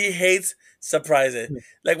 she hates surprises.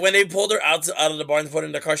 Like when they pulled her out of the barn to put her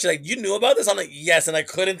in the car, she's like, "You knew about this?" I'm like, "Yes," and I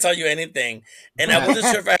couldn't tell you anything. And I wasn't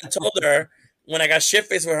sure if I had told her when I got shit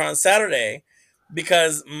faced with her on Saturday,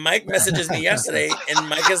 because Mike messages me yesterday, and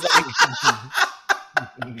Mike is like,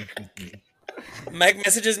 Mike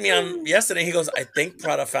messages me on yesterday. He goes, I think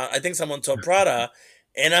someone told Prada.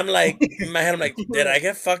 And I'm like, in my head, I'm like, did I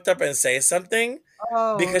get fucked up and say something?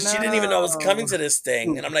 Because she didn't even know I was coming to this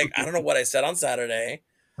thing. And I'm like, I don't know what I said on Saturday.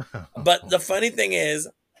 But the funny thing is,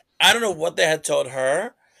 I don't know what they had told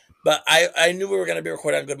her, but I knew we were going to be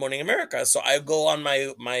recording on Good Morning America. So I go on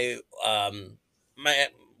my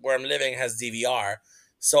where I'm living has DVR.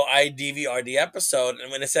 So I DVR the episode.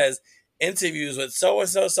 And when it says interviews with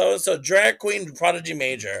so-and-so, drag queen, Prodigy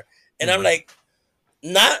Major. And I'm like,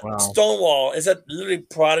 not Stonewall. It's literally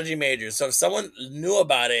Prodigy Major. So if someone knew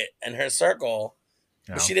about it in her circle,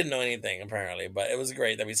 but she didn't know anything apparently. But it was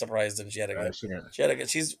great that we surprised her. She had a good.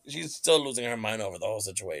 She's still losing her mind over the whole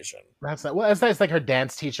situation. That's not, well. It's nice. Like her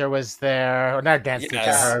dance teacher was there, or not dance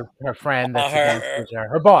teacher. Her friend. That's her dance teacher.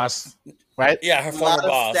 Her boss. right? Yeah, her former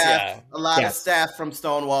boss. Staff, a lot of staff from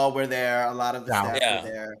Stonewall were there. A lot of the staff were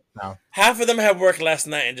there. No. Half of them had worked last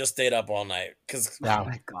night and just stayed up all night because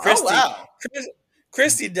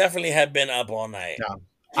Christy definitely had been up all night. No.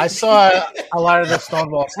 I saw a lot of the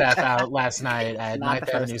Stonewall staff out last night at Ninth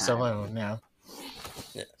Avenue Saloon. Yeah.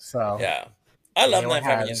 So I love Ninth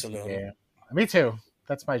Avenue Saloon. Yeah. Me too.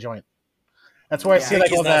 That's my joint. That's where I see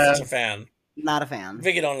Vicky's all not the. such a fan. Not a fan.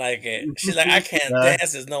 Vicky don't like it. She's like, I can't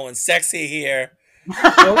dance. There's no one sexy here.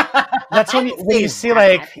 That's when you see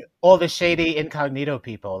like all the shady incognito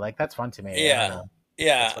people. Like that's fun to me. Yeah.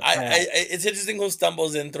 It's interesting who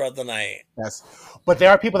stumbles in throughout the night. Yes, but there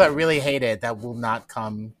are people that really hate it that will not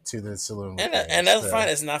come to the saloon. And that's fine.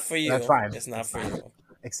 It's not for you. That's fine. It's not for you.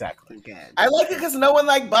 Exactly. I like it because no one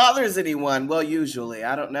bothers anyone. Well, usually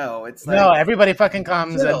I don't know. It's like, no, everybody fucking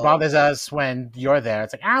comes and bothers us when you're there.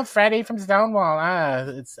 It's like, Freddie from Stonewall.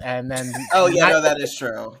 And then that is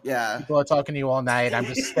true. Yeah, people are talking to you all night. I'm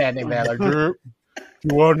just standing there like, you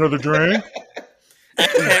want another drink? I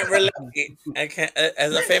can't relate. I can't.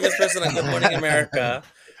 As a famous person on Good Morning America,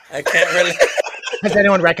 I can't relate. Has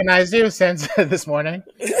anyone recognized you since this morning?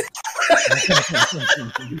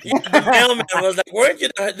 The mailman was like, "Weren't you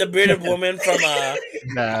the bearded woman from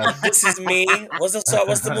This Is Me? What's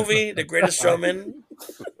the movie? The Greatest Showman?"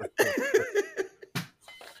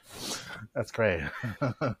 That's great.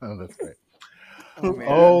 That's great.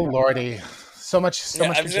 Oh Lordy, so much.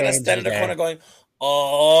 I'm just gonna stand in the corner going,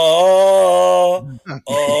 oh.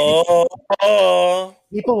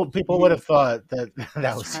 People would have thought that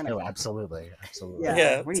was absolutely.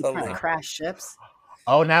 Yeah. What are you trying to crash ships?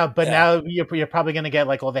 Oh, now you're probably gonna get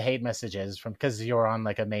like all the hate messages from because you're on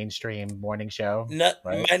like a mainstream morning show. No,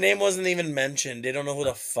 right? My name wasn't even mentioned. They don't know who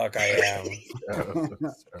the fuck I am.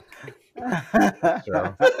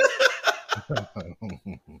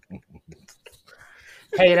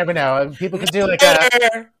 Hey, you never know. People could do like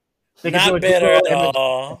not bitter at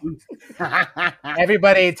all.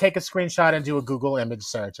 Everybody take a screenshot and do a Google image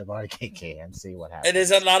search of RKK and see what happens. It is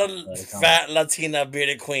a lot of fat Latina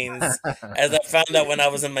bearded queens, as I found out when I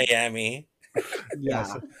was in Miami.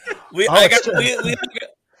 Yeah, we all got confused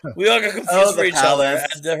for each other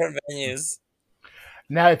at different venues.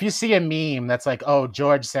 Now, if you see a meme that's like, "Oh,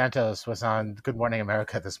 George Santos was on Good Morning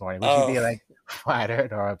America this morning," would you be like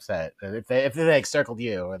flattered or upset if they like circled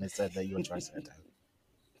you and they said that you were George Santos?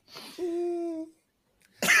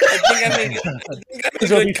 I think I'm in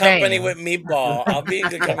good company with Meatball. I'll be in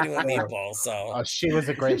good company with Meatball. So she was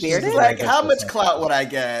a great. She's like, how much clout would I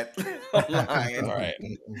get online? Right.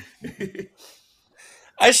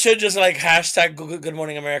 I should just like hashtag Google Good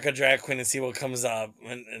Morning America drag queen and see what comes up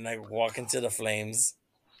and like walk into the flames.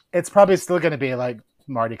 It's probably still going to be like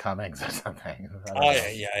Marty Cummings or something.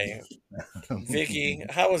 Yeah. Vicky,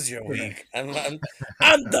 how was your week? I'm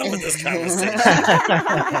done with this conversation.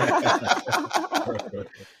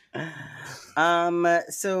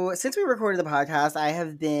 So since we recorded the podcast, I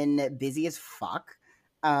have been busy as fuck.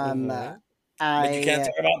 But you can't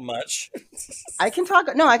talk about much. I can talk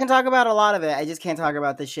about a lot of it. I just can't talk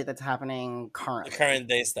about the shit that's happening currently. The current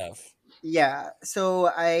day stuff. Yeah,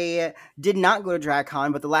 so I did not go to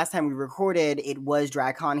DragCon, but the last time we recorded, it was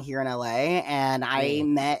DragCon here in LA, and I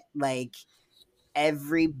met like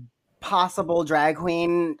every possible drag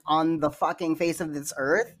queen on the fucking face of this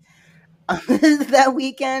earth that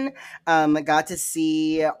weekend. Got to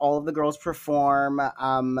see all of the girls perform.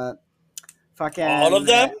 Fucking all of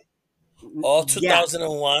them. All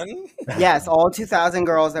 2001. Yes, all 2,000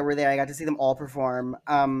 girls that were there. I got to see them all perform.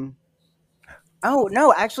 Oh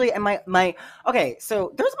no, actually, and my okay.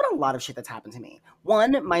 So there's been a lot of shit that's happened to me.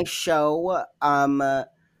 One, my show,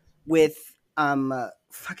 with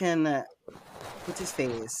fucking what's his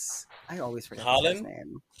face? I always forget his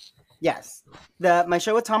name. Yes, my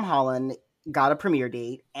show with Tom Holland got a premiere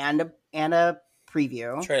date and a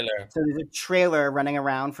preview trailer. So there's a trailer running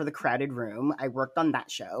around for the Crowded Room. I worked on that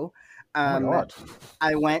show. I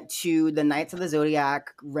went to the Knights of the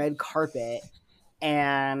Zodiac red carpet.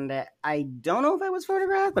 And I don't know if I was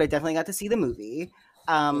photographed, but I definitely got to see the movie.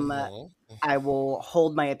 I will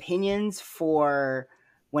hold my opinions for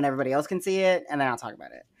when everybody else can see it, and then I'll talk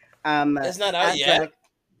about it. It's not out yet.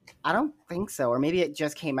 I don't think so, or maybe it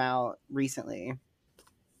just came out recently.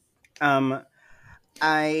 I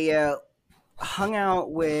hung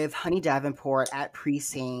out with Honey Davenport at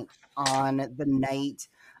Precinct on the night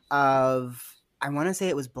of, I want to say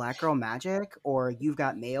it was Black Girl Magic or You've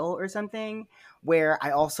Got Mail or something, where I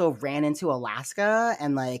also ran into Alaska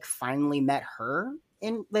and like finally met her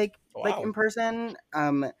in like in person.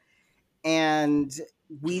 And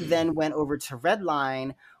we then went over to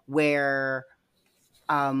Redline where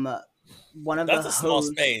one of that's the a small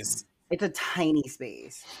space. It's a tiny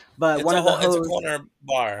space, but It's one of the hosts. It's a corner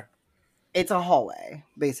bar. It's a hallway,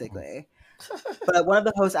 basically. But one of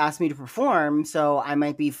the hosts asked me to perform, so I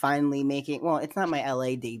might be finally making. Well, it's not my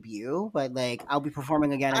LA debut, but like I'll be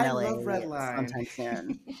performing again in LA sometime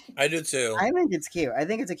soon. I do too. I think it's cute. I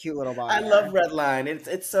think it's a cute little bar. I love Red Line.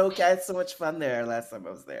 It's so I had so much fun there last time I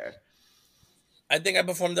was there. I think I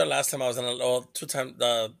performed there last time I was in LA. Well, 2 times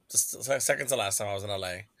the second to last time I was in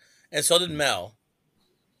LA, and so did Mel.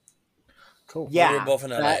 Cool. Yeah, we were both in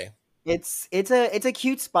LA. It's a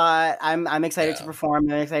cute spot. I'm excited to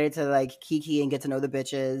perform. I'm excited to like kiki and get to know the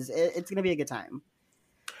bitches. It's gonna be a good time.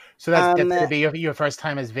 So that's gonna be your first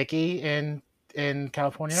time as Vicky in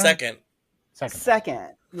California? Second.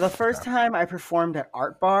 The first time I performed at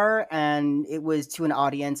Art Bar, and it was to an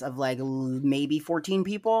audience of like maybe 14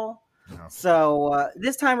 people. Okay. So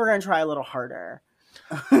this time we're gonna try a little harder.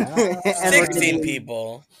 16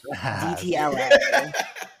 people. DTLA.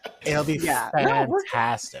 It'll be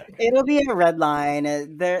fantastic. It'll be a Red Line.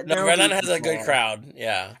 Red Line has a good crowd.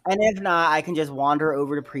 Yeah. And if not, I can just wander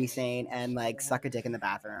over to Precinct and like suck a dick in the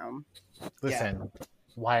bathroom. Listen,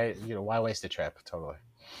 why waste a trip? Totally.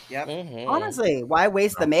 Yep. Mm-hmm. Honestly, why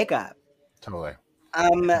waste the makeup? Totally.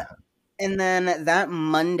 And then that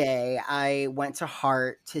Monday, I went to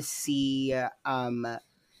Heart to see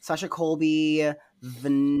Sasha Colby,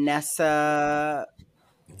 Vanessa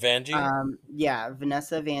Vanjie?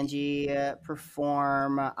 Vanessa Vanjie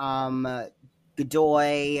perform.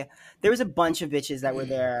 Godoy. There was a bunch of bitches that were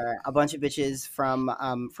there. A bunch of bitches from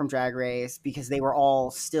Drag Race because they were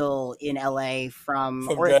all still in LA from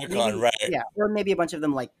DragCon, right? Yeah, or maybe a bunch of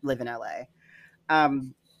them like live in LA.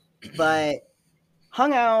 But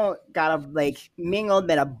hung out, mingled,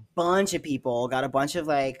 met a bunch of people, got a bunch of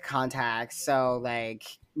like contacts. So like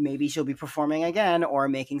maybe she'll be performing again or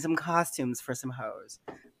making some costumes for some hoes.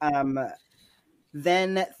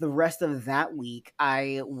 Then the rest of that week,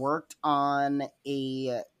 I worked on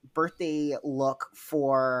a birthday look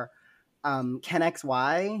for Ken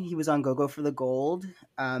XY. He was on Go Go for the Gold,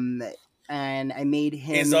 and I made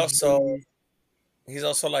him. He's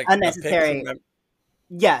also like unnecessary.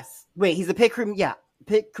 Yes, wait, he's a pit crew. Yeah,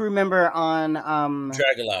 pit crew member on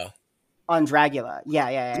Dragula. On Dragula, yeah.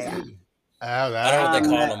 I don't know what they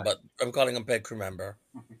call him, but I'm calling him pit crew member.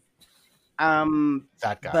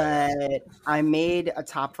 That guy. But I made a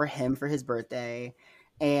top for him for his birthday,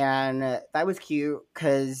 and that was cute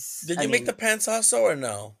because. Did you make the pants also or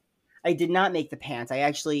no? I did not make the pants. I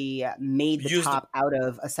actually made the top out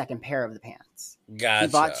of a second pair of the pants. Gotcha.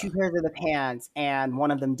 He bought 2 pairs of the pants, and one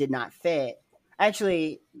of them did not fit.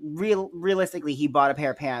 Actually, realistically, he bought a pair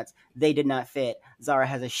of pants. They did not fit. Zara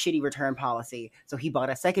has a shitty return policy, so he bought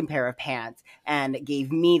a second pair of pants and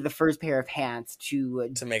gave me the first pair of pants to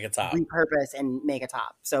make a top, repurpose and make a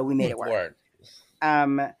top. So we made it work. Word.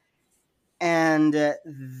 And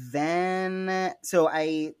then so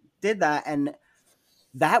I did that, and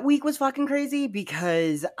that week was fucking crazy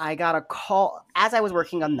because I got a call as I was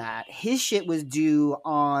working on that. His shit was due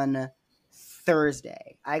on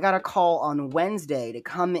Thursday. I got a call on Wednesday to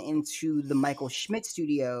come into the Michael Schmidt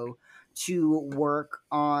studio to work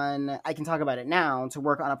on, I can talk about it now, to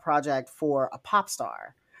work on a project for a pop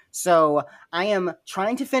star. So I am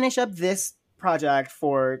trying to finish up this project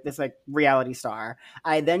for this like reality star.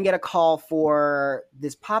 I then get a call for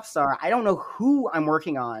this pop star. I don't know who I'm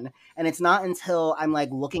working on. And it's not until I'm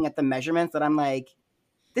like looking at the measurements that I'm like,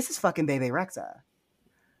 this is fucking Bebe Rexha.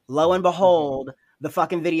 Lo and behold, the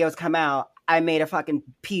fucking videos come out. I made a fucking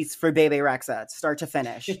piece for Bebe Rexha, start to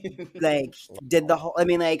finish. Like, did the whole, I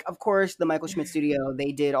mean, like, of course, the Michael Schmidt studio,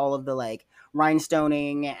 they did all of the, like,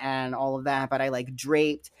 rhinestoning and all of that, but I, like,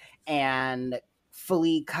 draped and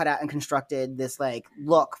fully cut out and constructed this, like,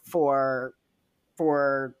 look for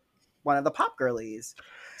one of the pop girlies.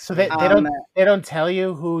 So they don't tell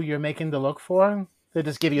you who you're making the look for? They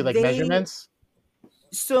just give you, like, measurements?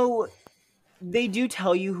 So they do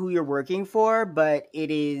tell you who you're working for, but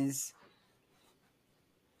it's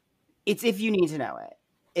if you need to know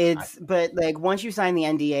it. But like once you sign the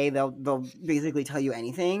NDA, they'll basically tell you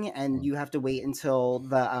anything, and you have to wait until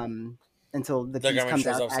the piece comes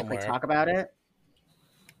out to actually talk about it.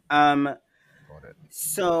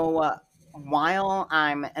 So while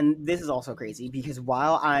and this is also crazy because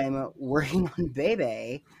while I'm working on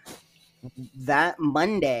Bebe, that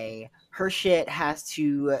Monday, her shit has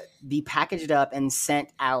to be packaged up and sent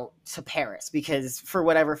out to Paris because for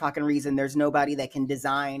whatever fucking reason, there's nobody that can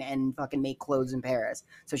design and fucking make clothes in Paris.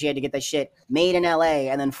 So she had to get that shit made in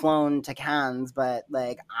LA and then flown to Cannes. But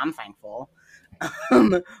like, I'm thankful.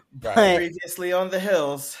 But previously on the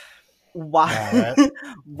hills.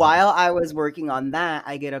 While I was working on that,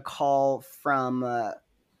 I get a call from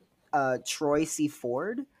Troy C.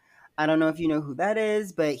 Ford. I don't know if you know who that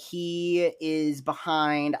is, but he is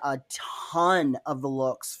behind a ton of the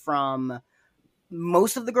looks from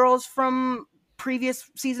most of the girls from previous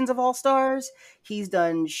seasons of All Stars. He's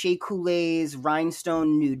done Shea Coulee's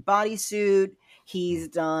rhinestone nude bodysuit. He's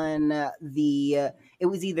done it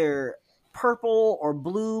was either purple or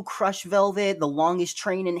blue crush velvet, the longest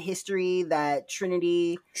train in history that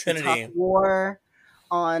Trinity. wore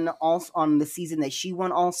on the season that she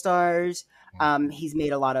won All Stars. He's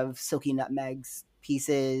made a lot of Silky Nutmegs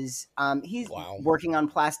pieces. He's working on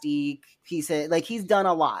plastic pieces. Like, he's done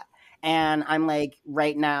a lot. And I'm like,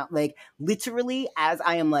 right now, like, literally, as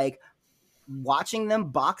I am like watching them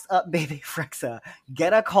box up Bebe Rexha,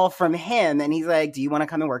 get a call from him, and he's like, do you want to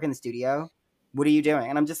come and work in the studio? What are you doing?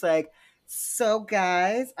 And I'm just like, so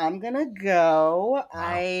guys, I'm gonna go.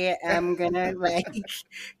 I am gonna like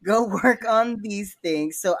go work on these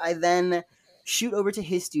things. So I then shoot over to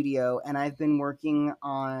his studio, and I've been working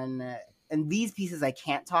on, and these pieces I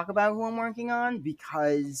can't talk about who I'm working on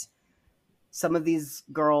because some of these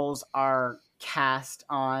girls are cast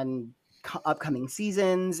on upcoming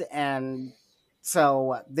seasons, and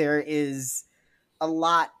so there is a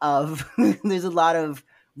lot of there's a lot of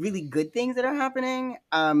really good things that are happening.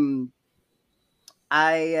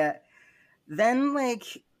 I then,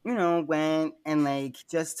 like, went and like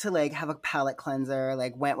just to like have a palate cleanser,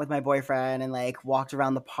 like went with my boyfriend and like walked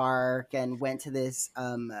around the park and went to this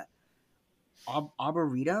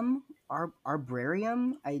arboretum. I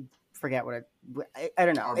forget what I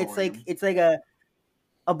don't know. Arboretum. It's like a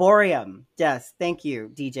arboreum. Yes, thank you,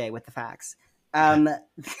 DJ, with the facts. And that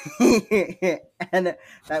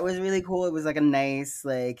was really cool. It was like a nice,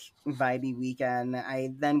 like, vibey weekend.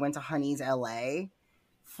 I then went to Honey's LA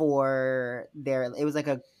for it was like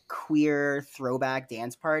a queer throwback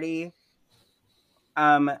dance party.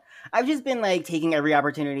 I've just been like taking every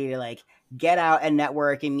opportunity to like get out and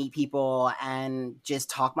network and meet people and just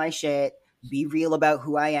talk my shit, be real about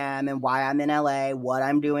who I am and why I'm in LA, what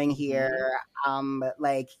I'm doing here.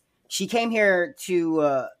 Like, she came here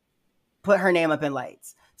to put her name up in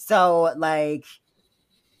lights. So, like,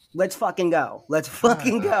 let's fucking go. Let's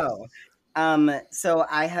fucking go. So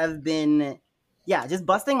I have been, just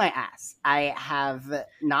busting my ass. I have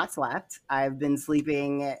not slept. I've been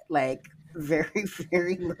sleeping, like, very,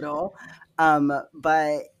 very little.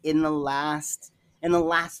 But in the last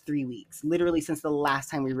 3 weeks, literally since the last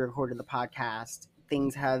time we recorded the podcast,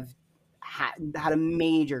 things have had a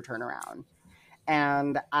major turnaround.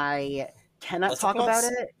 And I cannot talk about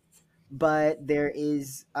it, but there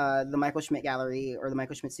is the Michael Schmidt Gallery or the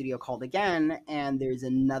Michael Schmidt Studio called again, and there's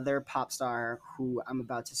another pop star who I'm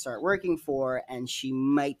about to start working for, and she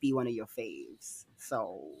might be one of your faves.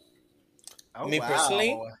 So,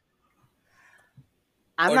 personally,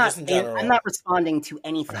 I'm not responding to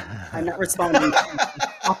anything. I'm not responding to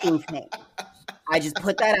fucking thing. I just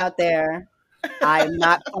put that out there. I'm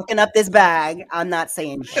not fucking up this bag. I'm not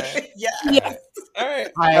saying shit. Yes. All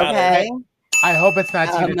right. Okay. I hope it's not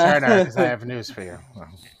Tina Turner, because I have news for you.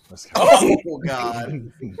 Let's go. Oh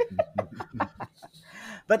God!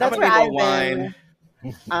 But that's where I've been.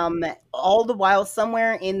 All the while,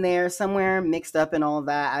 somewhere in there, somewhere mixed up in all of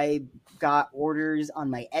that, I got orders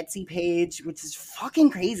on my Etsy page, which is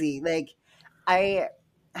fucking crazy. Like, I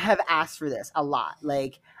have asked for this a lot.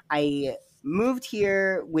 Like, I moved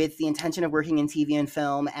here with the intention of working in TV and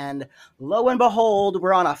film, and lo and behold,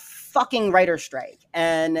 we're on a fucking writer's strike,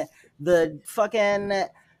 and the fucking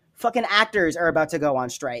actors are about to go on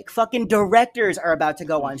strike. Fucking directors are about to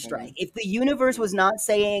go on strike. If the universe was not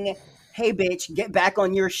saying, hey, bitch, get back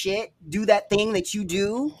on your shit, do that thing that you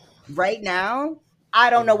do right now, I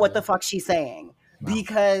don't know what the fuck she's saying. No.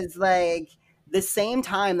 Because, like, the same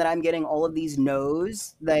time that I'm getting all of these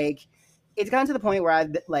no's, like, it's gotten to the point where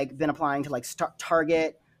I've like been applying to like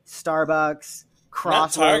Target, Starbucks,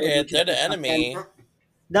 Crossroads. Not Target, they're the enemy.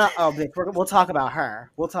 No, we'll talk about her.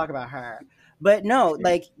 But no,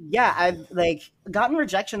 like, I've like gotten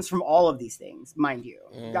rejections from all of these things, mind you.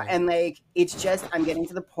 And like, it's just, I'm getting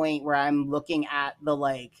to the point where I'm looking at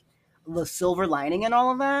the silver lining and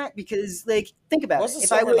all of that, because, like, think about What's it. The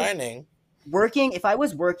silver lining? If I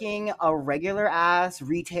was working a regular ass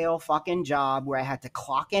retail fucking job where I had to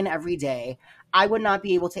clock in every day, I would not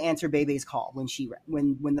be able to answer Bebe's call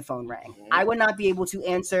when the phone rang. I would not be able to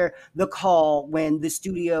answer the call when the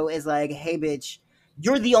studio is like, hey bitch,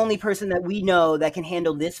 you're the only person that we know that can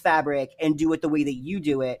handle this fabric and do it the way that you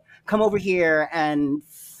do it. Come over here and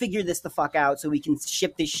figure this the fuck out so we can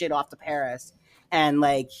ship this shit off to Paris and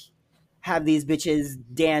like have these bitches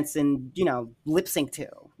dance and, lip sync to.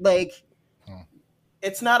 Like,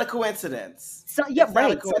 It's not a coincidence. So yeah, It's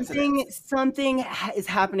not a right. Something is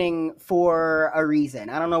happening for a reason.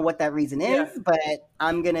 I don't know what that reason is, but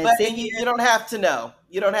I'm gonna But sit you don't have to know.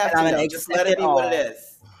 You don't have to know. Just let it be what it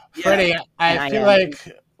is. Freddie, I feel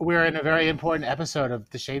like we're in a very important episode of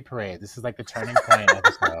the Shade Parade. This is like the turning point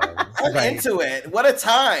episode. I'm into it. What a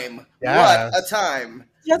time. Yes. What a time.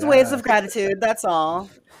 Just waves of gratitude, that's all.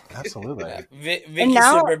 Absolutely. Vicky's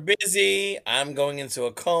now, super busy. I'm going into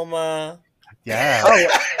a coma. Yeah.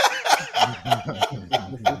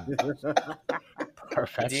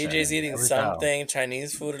 Perfection. DJ's eating something.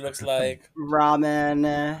 Chinese food, it looks like.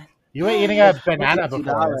 Ramen. You were eating a banana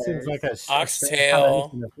before. It seems like a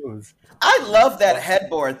oxtail. I love that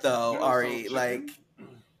headboard though, Ari. Like,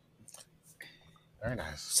 very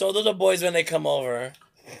nice. So do the boys when they come over.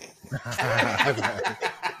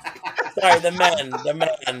 Sorry, the men.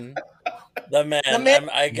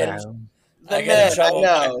 I get in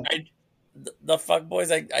trouble. The fuck boys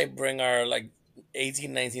I bring are like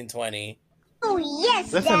 18, 19, 20. Oh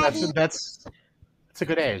yes, listen, Daddy. that's a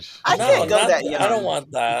good age. I can't go that young. I don't want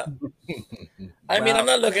that. I mean, I'm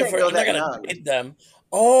not looking for. I'm not gonna hit them.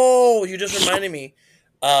 Oh, you just reminded me.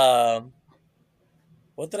 What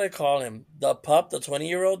did I call him? The pup, the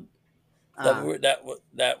 20-year-old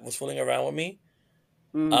that was fooling around with me.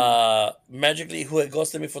 Magically, who had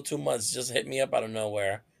ghosted me for 2 months, just hit me up out of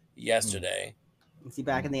nowhere yesterday. Is he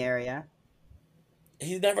back in the area?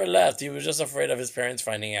 He never left. He was just afraid of his parents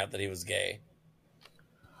finding out that he was gay.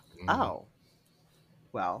 Oh.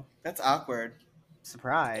 Well, that's awkward.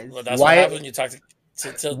 Surprise. Well, that's what happens when you talk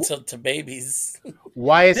to babies.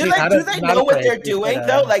 Why is do they know what they're doing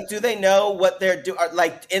though? Like, do they know what they're doing?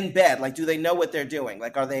 Like in bed, like, do they know what they're doing?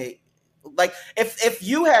 Like, are they like if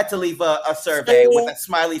you had to leave a survey with a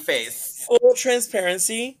smiley face? Full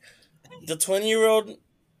transparency, the 20-year-old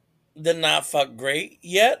did not fuck great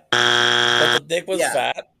yet, but the dick was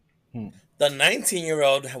fat. The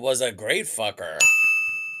 19-year-old was a great fucker.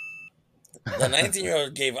 The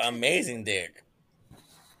 19-year-old gave amazing dick.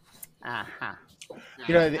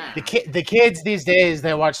 You know, the kids these days,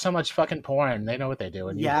 they watch so much fucking porn. They know what they're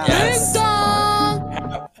doing. Yes.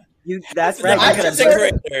 That's right.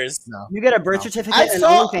 You get a birth certificate and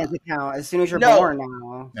OnlyFans account as soon as you're born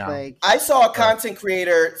now. No. Like, I saw a content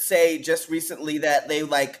creator say just recently that they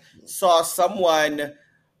like saw someone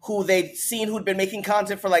who they'd seen who'd been making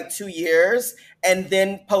content for like 2 years and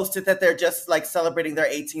then posted that they're just like celebrating their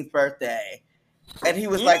 18th birthday. And he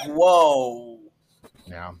was like, whoa.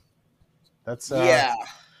 Yeah. That's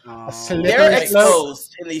they're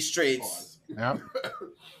exposed in these streets. Yeah.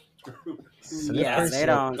 Yeah, they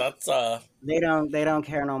don't. They don't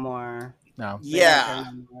care no more. No.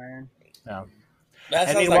 No. That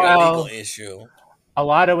sounds like a legal issue.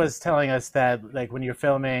 Alada was telling us that, like, when you're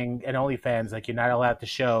filming an OnlyFans, like, you're not allowed to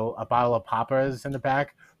show a bottle of poppers in the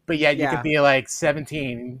back, but yet you could be like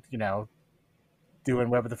 17, you know, doing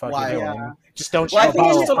whatever the fuck you're doing. Yeah. Just don't show a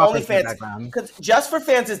bottle of poppers in the background. Because Just for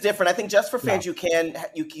Fans is different. I think Just for Fans you can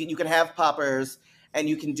have poppers. And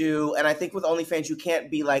you can do, and I think with OnlyFans you can't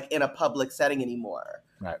be like in a public setting anymore.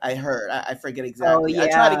 Right. I heard. I forget exactly. Oh, yeah, I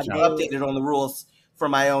try to keep updated on the rules for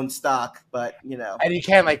my own stock, but you know. And you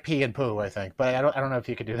can like pee and poo, I think, but I don't know if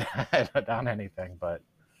you could do that on anything. But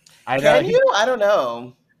can you? I don't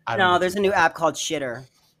know. No, there's a new app called Shitter.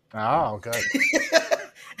 Oh, good.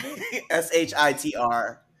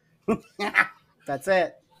 SHITR. That's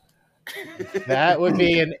it. That would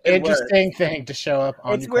be an interesting thing to show up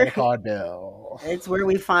on your credit card bill. It's where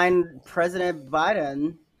we find President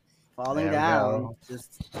Biden falling down.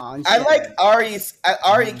 Just on I like Ari's.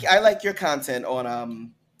 Ari, I like your content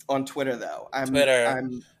on Twitter though. Twitter.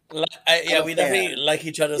 We definitely like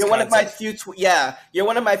each other's. You're content. one of my few. You're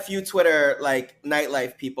one of my few Twitter like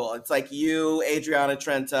nightlife people. It's like you, Adriana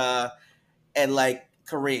Trenta, and like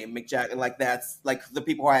Kareem McJack, and like that's like the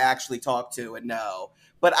people who I actually talk to and know.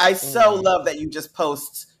 But I so love that you just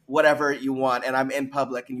post whatever you want, and I'm in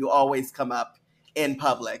public, and you always come up in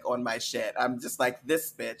public on my shit. I'm just like,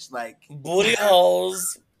 this bitch, like... Booty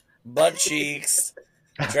holes, butt cheeks,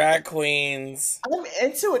 drag queens. I'm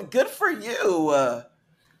into it. Good for you.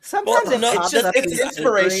 Sometimes it's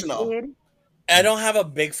inspirational. I don't have a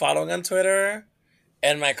big following on Twitter,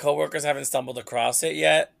 and my coworkers haven't stumbled across it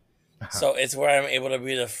yet. So it's where I'm able to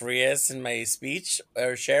be the freest in my speech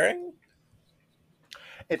or sharing.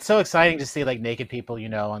 It's so exciting to see like naked people, you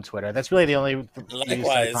know, on Twitter. That's really the only use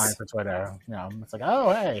I find for Twitter. You know, it's like,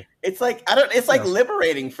 oh hey. It's like it's like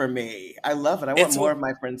liberating for me. I love it. I want more of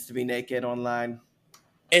my friends to be naked online.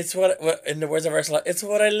 It's what in the words of Ursula, it's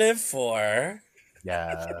what I live for.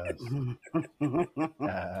 Yes.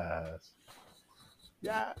 Yes.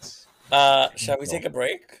 Yes. Shall we take a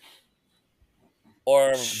break?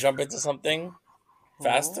 or jump into something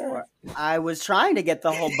faster? I was trying to get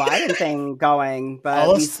the whole Biden thing going,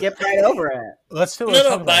 but we skipped right over it. Let's do it.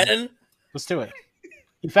 No, Biden. Let's do it.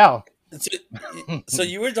 He fell. So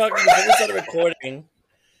you were talking before we started recording.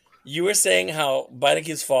 You were saying how Biden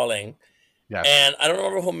keeps falling. Yes. And I don't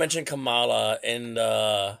remember who mentioned Kamala in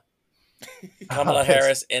the Kamala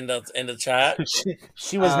Harris in the chat.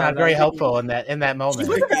 She was not very helpful in that moment. She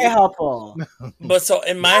wasn't very helpful. But so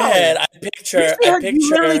in my head, I picture you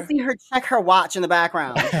literally see her check her watch in the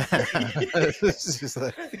background.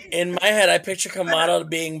 In my head, I picture Kamala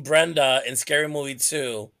being Brenda in Scary Movie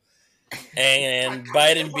 2. And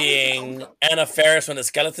Biden being Anna Faris when the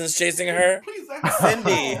skeleton's chasing her.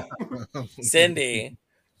 Cindy.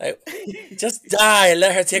 Like, just die.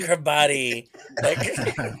 Let her take her body. Like, she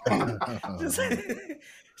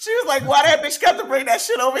was like, "Why that bitch got to bring that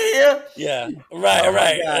shit over here?" Yeah,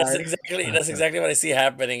 right. That's exactly what I see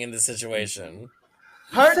happening in this situation.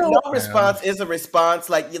 Her no response is a response.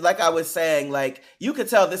 Like I was saying, like you could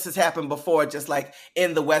tell this has happened before, just like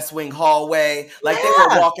in the West Wing hallway. Like they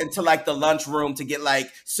were walking to like the lunchroom to get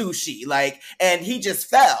like sushi, like, and he just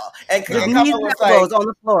fell. And Kamala was like on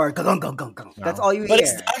the floor. That's all you hear. But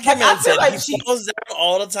it's documented. Like he falls down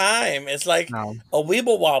all the time. It's like a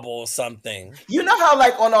weeble wobble or something. You know how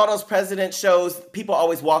like on all those president shows, people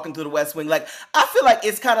always walking through the West Wing. Like I feel like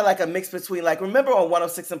it's kind of like a mix between like remember on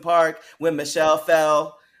 106 in Park when Michelle fell.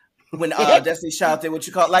 When Destiny Child did what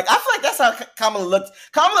you call it. Like I feel like that's how Kamala looked.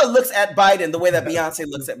 Kamala looks at Biden the way that Beyonce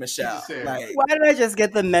looks at Michelle. Like, why did I just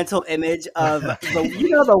get the mental image of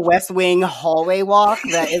the West Wing hallway walk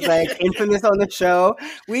that is like infamous on the show?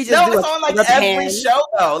 We just do it's on like every show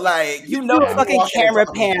though. Like you know, fucking camera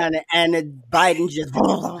pan and Biden just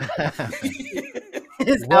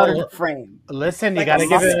is out of the frame. Listen, you gotta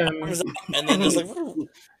give him, and then just like.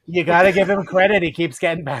 You gotta give him credit. He keeps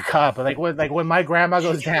getting back up. Like when my grandma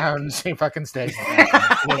goes down, she fucking stays down.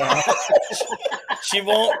 You know? She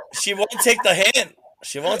won't take the hint.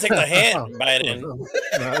 She won't take the hint, Biden.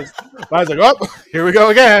 I was like, oh, here we go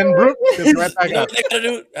again. Right back up.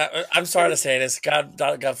 I'm sorry to say this. God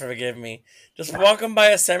forgive me. Just walk him by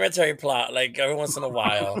a cemetery plot, like every once in a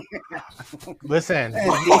while. Listen,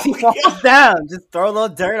 if he falls down, just throw a little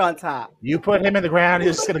dirt on top. You put him in the ground,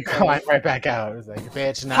 he's just gonna climb right back out. It's like,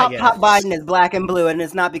 bitch, not yet. Pop Biden is black and blue, and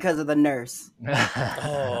it's not because of the nurse.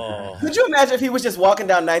 Could you imagine if he was just walking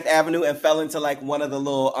down 9th Avenue and fell into like one of the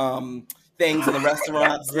little things in the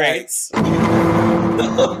restaurants? Grates.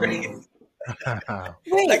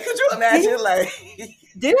 Wait, like, could you imagine?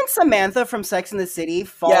 Didn't Samantha from Sex and the City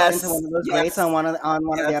fall into one of those grates on one of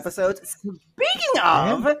the episodes? Speaking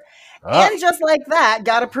of, and just like that,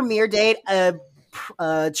 got a premiere date,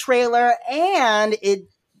 a trailer, and it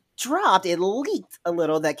leaked a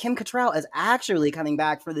little that Kim Cattrall is actually coming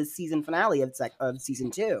back for the season finale of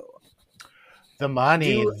season 2. The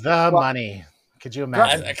money. Could you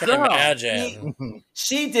imagine? I can imagine.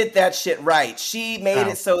 She did that shit right. She made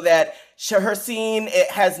it so that her scene, it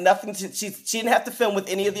has nothing to. She didn't have to film with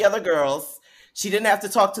any of the other girls. She didn't have to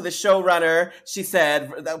talk to the showrunner. She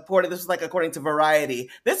said, this was like according to Variety.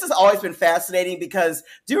 This has always been fascinating because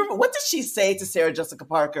do you remember what did she say to Sarah Jessica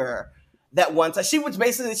Parker? That one time,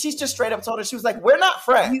 she's just straight up told her, she was like, "We're not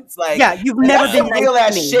friends." Like, yeah, you've never been real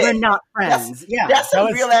ass shit. We're not friends. That's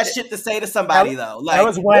some real ass shit to say to somebody though.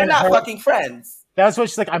 Like, we're not fucking friends. That's what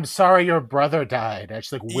she's like. I'm sorry your brother died. And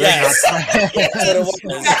she's like, we're not friends.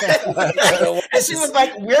 And she was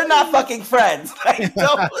like, we're not fucking friends. Like,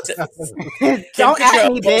 don't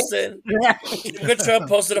at me, bitch. Kim Cattrall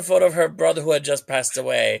posted a photo of her brother who had just passed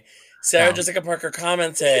away. Sarah Jessica Parker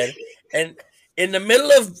commented, and in the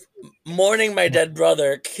middle of mourning my dead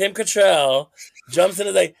brother, Kim Cattrall jumps in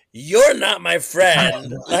and is like, "You're not my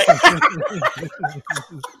friend." Like,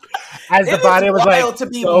 as the body was like to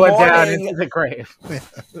be going down into the grave.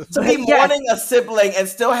 To be mourning a sibling and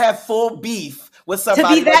still have full beef with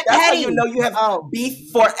somebody. To be that that's petty. how you know you have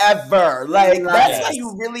beef forever. Like, that's how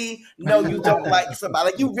you really know you don't like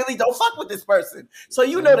somebody. Like, you really don't fuck with this person. So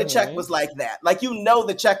you know the check was like that. Like, you know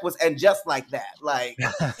the check was and just like that. Like,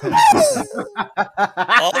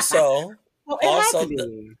 also,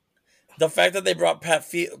 the fact that they brought Pat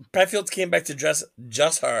Fields came back to dress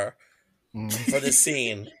just her for this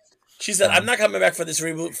scene. She said, "I'm not coming back for this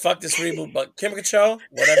reboot. Fuck this reboot." But Kim Cattrall,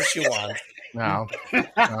 whatever she wants. No.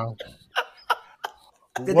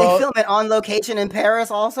 Did they film it on location in Paris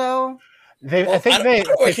also? I think they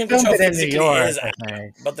filmed it in New York,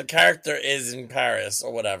 but the character is in Paris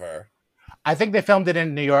or whatever. I think they filmed it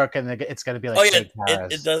in New York, and it's going to be like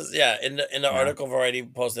Paris. It does. Yeah, in the article Variety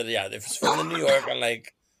posted. Yeah, it was filmed in New York on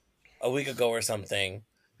like a week ago or something.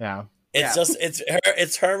 Yeah.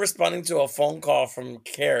 It's her responding to a phone call from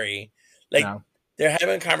Carrie. Like they're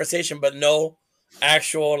having a conversation, but no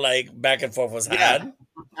actual like back and forth was had.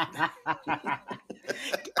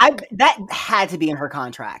 That had to be in her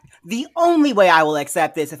contract. The only way I will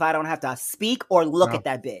accept this if I don't have to speak or look at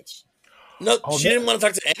that bitch. No, she didn't want to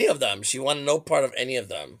talk to any of them. She wanted no part of any of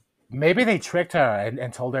them. Maybe they tricked her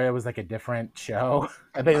and told her it was like a different show.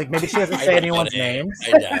 Maybe she doesn't say anyone's names.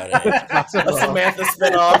 I doubt it. A Samantha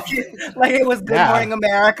spinoff. Like it was Good Morning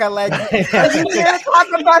America. Like, you hear talk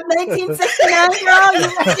about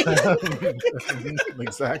 1969, girl?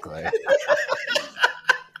 Exactly.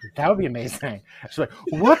 That would be amazing. She's like,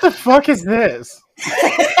 what the fuck is this?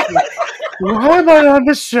 Why am I on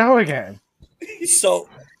this show again? So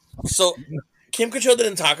Kim Cattrall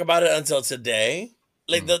didn't talk about it until today.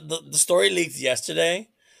 Like the story leaked yesterday,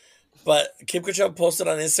 but Kim Cattrall posted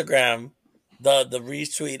on Instagram the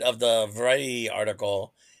retweet of the Variety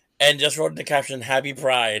article and just wrote in the caption "Happy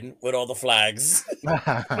Pride" with all the flags.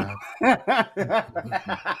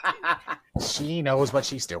 She knows what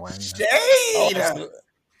she's doing. Shade.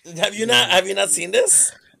 Have you not seen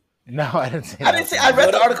this? No, I didn't see. I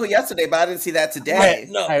read the article yesterday, but I didn't see that today.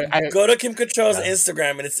 Go to Kim Cattrall's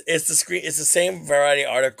Instagram, and it's the screen. It's the same Variety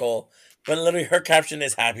article, but literally her caption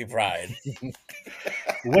is "Happy Pride."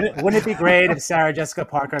 Wouldn't it be great if Sarah Jessica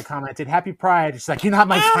Parker commented "Happy Pride"? She's like, "You're not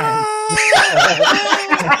my friend."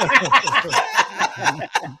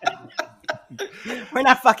 We're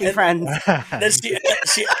not fucking friends. Then she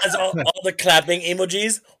adds all the clapping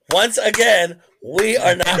emojis. Once again, we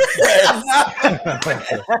are not friends.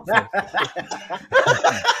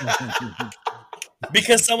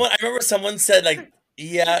 Because I remember someone said like,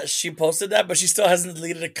 yeah, she posted that, but she still hasn't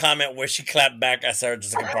deleted a comment where she clapped back at Sarah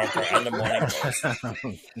Jessica Parker on the morning post.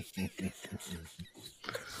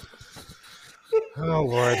 Oh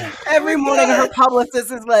Lord! Every morning, her publicist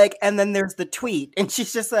is like, and then there's the tweet, and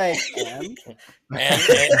she's just like,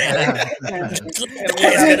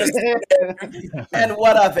 and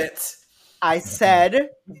what of it? I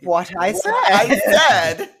said what I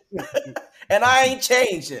said. And I ain't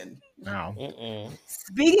changing. No.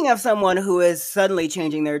 Speaking of someone who is suddenly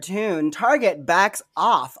changing their tune, Target backs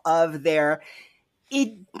off of their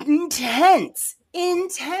intense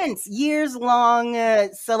years-long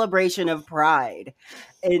celebration of Pride,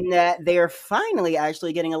 in that they are finally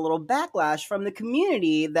actually getting a little backlash from the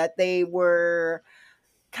community that they were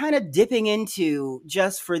kind of dipping into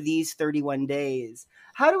just for these 31 days.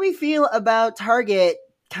 How do we feel about Target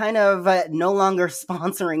kind of no longer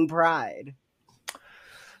sponsoring Pride?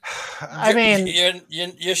 I mean,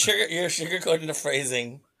 you're sugarcoating the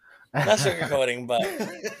phrasing, not sugarcoating, but.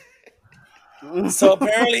 So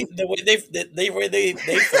apparently, the way they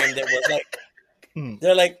framed it was like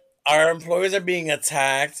they're like, our employees are being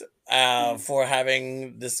attacked for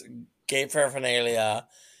having this gay paraphernalia,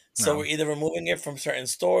 so we're either removing it from certain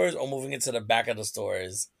stores or moving it to the back of the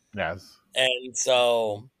stores. Yes. And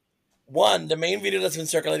so, the main video that's been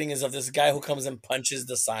circulating is of this guy who comes and punches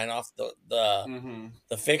the sign off the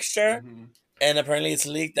fixture, and apparently it's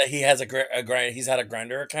leaked that he has he's had a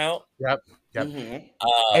Grindr account. Yep.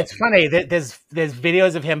 It's funny that there's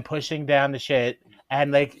videos of him pushing down the shit,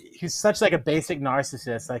 and like he's such like a basic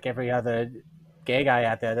narcissist, like every other gay guy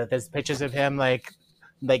out there. That there's pictures of him like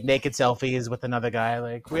naked selfies with another guy.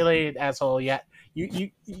 Like, really, asshole? Yeah,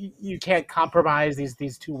 you can't compromise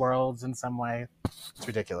these two worlds in some way. It's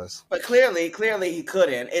ridiculous. But clearly he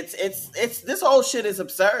couldn't. It's this whole shit is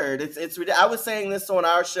absurd. It's I was saying this on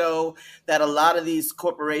our show that a lot of these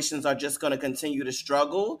corporations are just going to continue to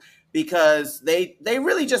struggle because they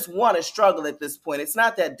really just want to struggle at this point. It's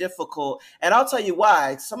not that difficult. And I'll tell you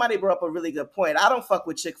why. Somebody brought up a really good point. I don't fuck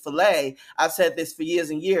with Chick-fil-A. I've said this for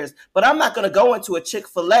years and years, but I'm not going to go into a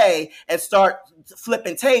Chick-fil-A and start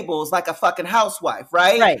flipping tables like a fucking housewife,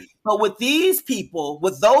 right? But with those people,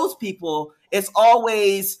 it's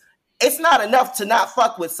not enough to not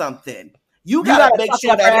fuck with something. You gotta make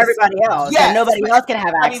sure that everybody else, and nobody else can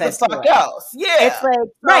have access to it. Yeah, it's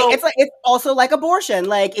like it's also like abortion.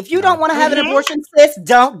 Like, if you don't want to have an abortion, sis,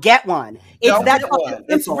 don't get one. It's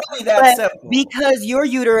really that simple. Because your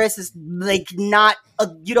uterus is like not,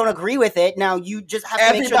 you don't agree with it. Now you just have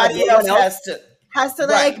to make sure that everyone else has to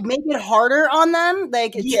like make it harder on them.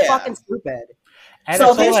 Like, it's fucking stupid. And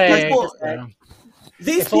so these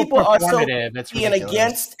people are so being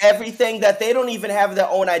against everything that they don't even have their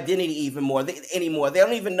own identity anymore. They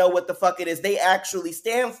don't even know what the fuck it is they actually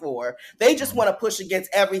stand for. They just want to push against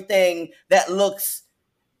everything that looks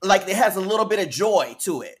like it has a little bit of joy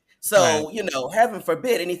to it. So, heaven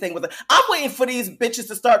forbid anything with it. I'm waiting for these bitches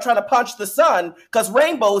to start trying to punch the sun because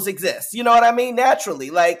rainbows exist. You know what I mean? Naturally.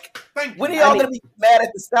 Like, when are y'all going to be mad at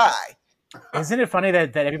the sky? Isn't it funny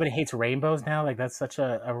that everybody hates rainbows now? Like that's such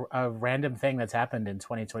a random thing that's happened in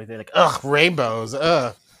 2023. Like, ugh, rainbows,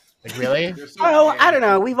 ugh. Like really? I don't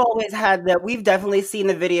know. We've always had that. We've definitely seen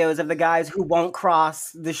the videos of the guys who won't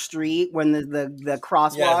cross the street when the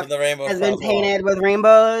crosswalk has been painted with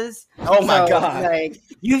rainbows. Oh my god! Like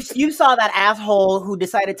you saw that asshole who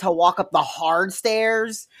decided to walk up the hard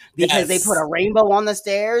stairs because they put a rainbow on the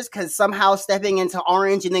stairs because somehow stepping into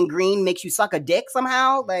orange and then green makes you suck a dick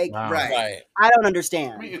somehow. Like right. I don't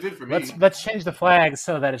understand. I mean, it did for me. Let's change the flag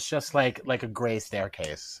so that it's just like a gray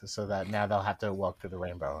staircase, so that now they'll have to walk through the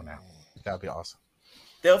rainbow now. That would be awesome.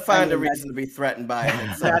 They'll find a reason to be threatened by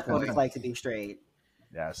it. That's what it's like to be straight.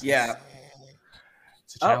 Yes. Yeah.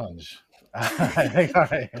 It's a challenge.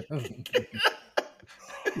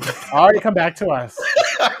 Ari, come back to us.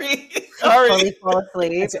 Ari. Fall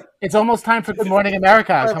asleep. It's almost time for Good Morning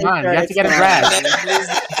America. Come on, you have to get it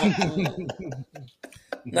right.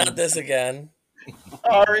 Not this again.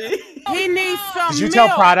 Ari. He needs some Did you tell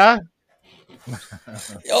Prada?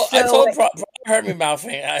 I told Prada heard me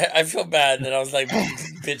mouthing. I feel bad that I was like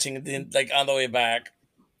bitching like on the way back.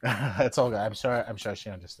 It's all good. I'm sure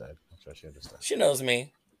she understood. She knows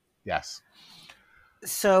me. Yes.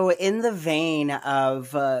 So, in the vein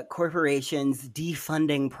of corporations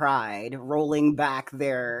defunding Pride, rolling back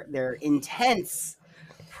their intense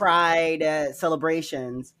Pride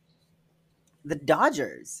celebrations, the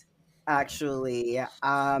Dodgers actually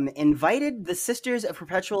invited the Sisters of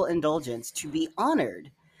Perpetual Indulgence to be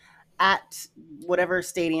honored at whatever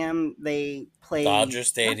stadium they play. Dodger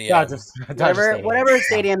Stadium. Whatever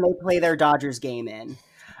stadium they play their Dodgers game in.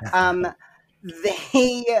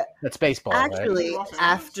 That's baseball. Actually, right?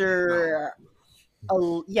 after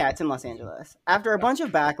it's in Los Angeles. After a bunch of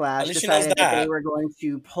backlash, decided that they were going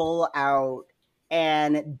to pull out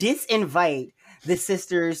and disinvite the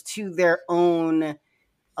sisters to their own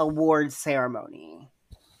award ceremony.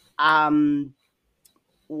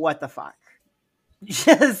 What the fuck?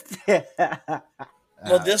 Just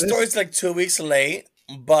well, this story's like 2 weeks late,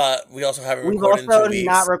 but we also haven't recorded in 2 weeks. We've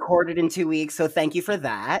also not recorded in 2 weeks, so thank you for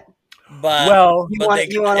that. But you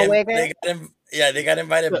want to wake it? They got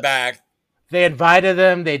invited back. They invited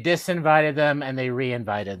them, they disinvited them, and they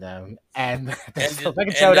re-invited them, and they still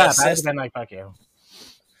fucking showed up. I would have been like, "Fuck you."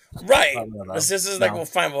 Right. The sisters like, "Well,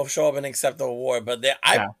 fine, we'll show up and accept the award," but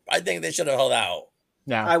I think they should have held out.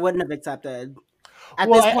 No, I wouldn't have accepted.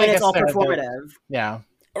 At this point, it's all performative. Yeah.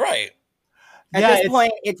 Right. At this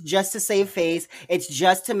point, it's just to save face. It's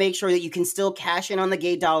just to make sure that you can still cash in on the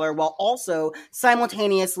gay dollar while also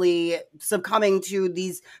simultaneously succumbing to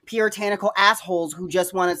these puritanical assholes who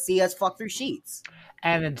just want to see us fuck through sheets.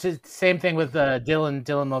 And it's the same thing with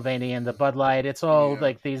Dylan Mulvaney and the Bud Light. It's all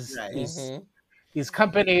like these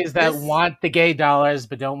companies that want the gay dollars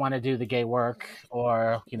but don't want to do the gay work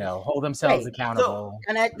or, hold themselves accountable.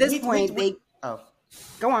 And at this point,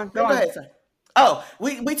 go on. Go ahead. Oh,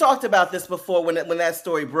 we talked about this before when that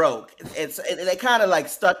story broke. It kind of like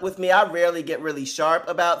stuck with me. I rarely get really sharp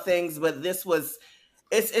about things, but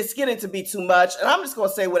it's getting to be too much. And I'm just going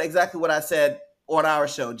to say exactly what I said on our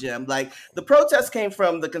show, Jim. Like the protest came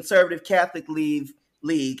from the Conservative Catholic League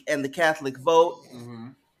and the Catholic Vote. Mm-hmm.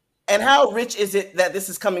 And how rich is it that this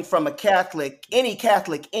is coming from a Catholic,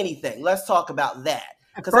 anything? Let's talk about that.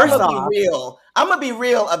 Because I'm gonna be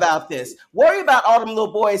real about this. Worry about all them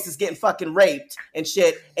little boys that's getting fucking raped and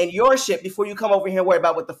shit and your shit before you come over here and worry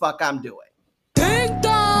about what the fuck I'm doing.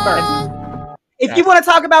 If you want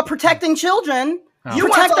to talk about protecting children, you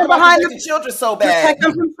protect them behind the children so bad. Protect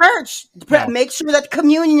them from church. Make sure that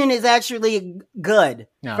communion is actually good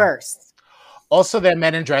first. Also, they're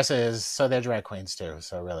men in dresses, so they're drag queens too.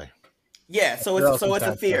 So really, so it's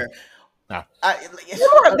a fear. No.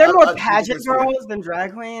 They're more pageant girls than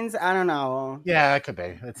drag queens. I don't know. Yeah, it could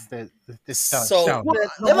be. They're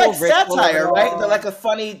like satire, right? They're like a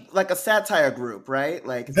funny, like a satire group, right?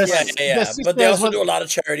 Like but they also do a lot of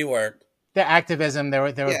charity work. Their activism, they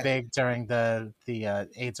were big during the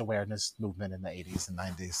AIDS awareness movement in the 80s and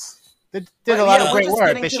 90s. They did a lot of great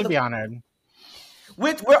work. They should be honored.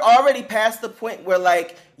 We're already past the point where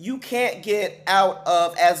like you can't get out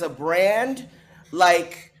of as a brand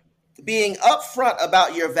like being upfront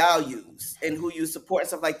about your values and who you support and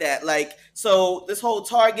stuff like that. Like, so this whole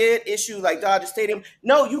Target issue, like Dodger Stadium,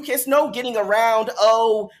 it's no getting around,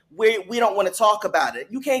 we don't want to talk about it.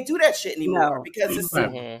 You can't do that shit anymore because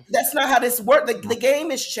that's not how this works. The game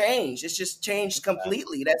has changed. It's just changed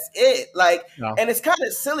completely. That's it. Like, and it's kind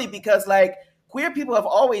of silly because like queer people have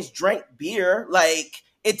always drank beer. Like,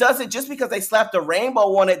 it doesn't, just because they slapped a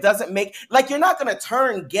rainbow on it doesn't make, like, you're not going to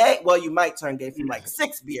turn gay. Well, you might turn gay from like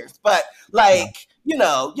 6 beers, but like, you're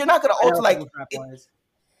not going to alter like,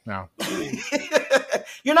 No.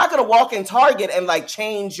 You're not going to walk in Target and like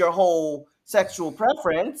change your whole sexual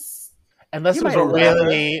preference. Unless it was a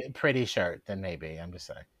really pretty shirt, then maybe. I'm just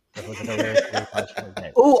saying. If it was like a really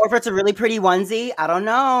pretty oh, or if it's a really pretty onesie, I don't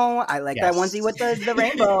know. I like that onesie with the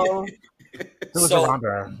rainbow. It was a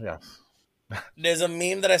romper, yes. There's a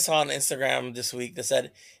meme that I saw on Instagram this week that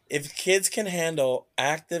said, if kids can handle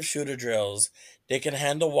active shooter drills, they can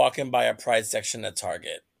handle walking by a pride section at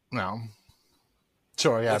Target. No.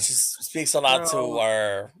 Sure, yeah. Which speaks a lot to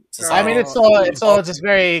our society. I mean, it's all just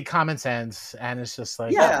very common sense, and it's just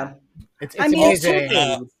like it's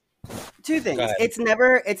amazing. Two things. It's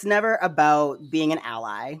never about being an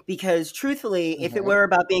ally, because truthfully, if it were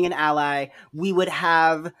about being an ally, we would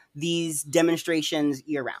have these demonstrations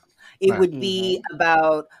year round. It would be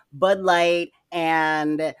about Bud Light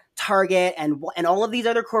and Target and all of these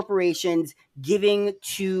other corporations giving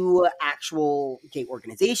to actual gay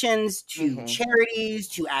organizations, to charities,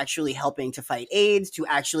 to actually helping to fight AIDS, to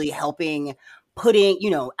actually helping putting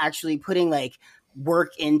like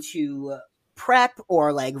work into PrEP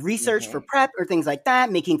or like research for PrEP or things like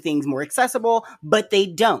that, making things more accessible, but they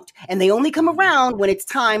don't. And they only come around when it's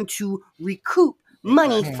time to recoup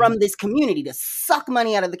money from this community, to suck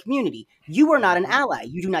money out of the community. You are not an ally.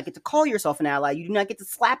 You do not get to call yourself an ally. You do not get to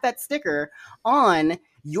slap that sticker on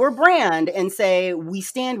your brand and say, we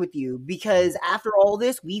stand with you, because after all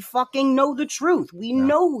this, we fucking know the truth. We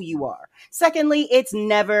know who you are. Secondly, it's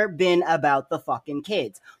never been about the fucking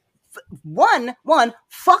kids. One,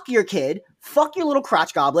 fuck your kid. Fuck your little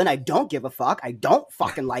crotch goblin. I don't give a fuck. I don't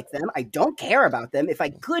fucking like them. I don't care about them. If I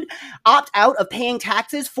could opt out of paying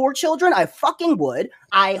taxes for children, I fucking would.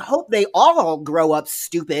 I hope they all grow up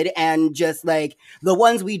stupid, and just like the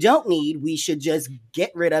ones we don't need, we should just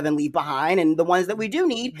get rid of and leave behind. And the ones that we do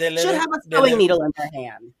need should have a sewing needle in their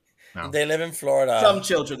hand. No. They live in Florida. Some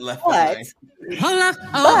children left behind.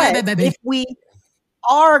 But if we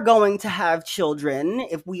are going to have children,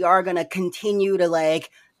 if we are going to continue to like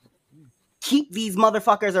keep these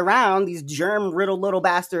motherfuckers around, these germ-riddled little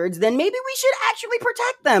bastards, then maybe we should actually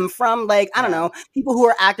protect them from, like, I don't know, people who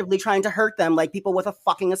are actively trying to hurt them, like people with a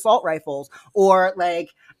fucking assault rifles, or like,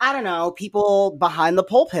 I don't know, people behind the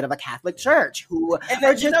pulpit of a Catholic church who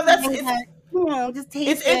are just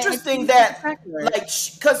it's interesting that, like,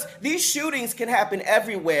 because these shootings can happen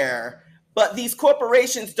everywhere, but these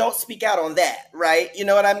corporations don't speak out on that, right? You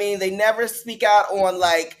know what I mean? They never speak out on,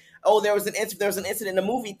 like, oh, there was an incident in a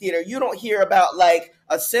movie theater. You don't hear about like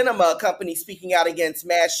a cinema company speaking out against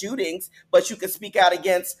mass shootings, but you can speak out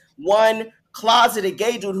against one closeted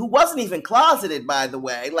gay dude who wasn't even closeted, by the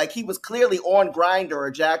way. Like, he was clearly on Grindr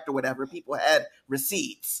or Jacked or whatever. People had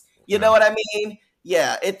receipts. You know what I mean?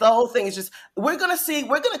 Yeah, the whole thing is just,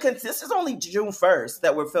 this is only June 1st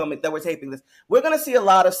that we're taping this. We're going to see a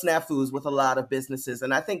lot of snafus with a lot of businesses.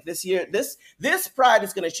 And I think this year, this Pride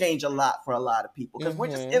is going to change a lot for a lot of people, because we're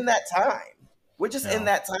just in that time. We're just in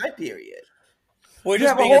that time period. We're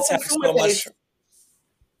just being attacked so much.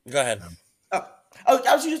 Go ahead. I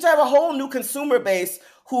was just have a whole new consumer base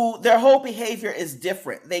who their whole behavior is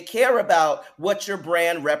different. They care about what your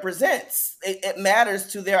brand represents. It matters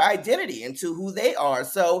to their identity and to who they are.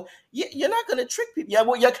 So you're not going to trick people. Yeah,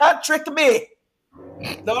 well, you can't trick me.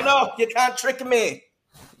 No, you can't trick me.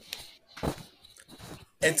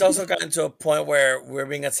 It's also gotten to a point where we're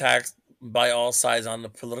being attacked by all sides on the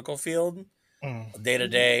political field. Day to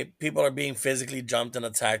day, people are being physically jumped and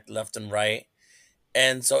attacked left and right.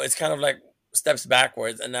 And so it's kind of like steps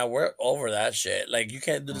backwards, and now we're over that shit. Like, you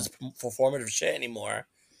can't do this performative shit anymore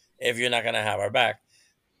if you're not gonna have our back.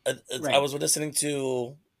 I was listening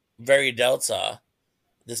to Very Delta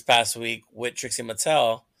this past week with Trixie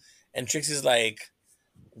Mattel, and Trixie's like,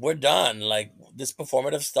 we're done. Like, this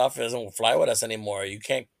performative stuff doesn't fly with us anymore. You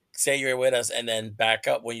can't say you're with us and then back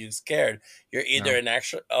up when you're scared. You're either an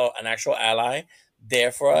actual ally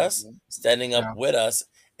there for us, standing up with us.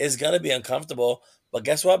 Is gonna be uncomfortable, but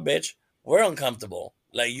guess what, bitch? We're uncomfortable.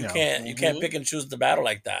 Like, you can't pick and choose the battle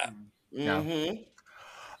like that.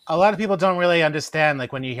 A lot of people don't really understand,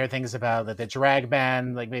 like, when you hear things about the drag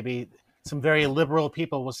ban, like maybe some very liberal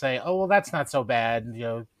people will say, oh, well, that's not so bad. You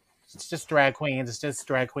know, it's just drag queens. It's just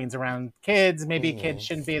drag queens around kids. Maybe kids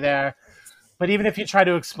shouldn't be there. But even if you try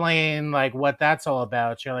to explain like what that's all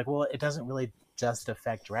about, you're like, well, it doesn't really just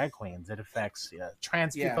affect drag queens. It affects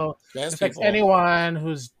trans people. It affects anyone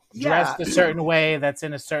who's dressed a certain way, that's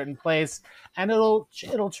in a certain place, and it'll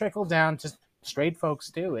trickle down to straight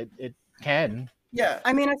folks too. It can. Yeah,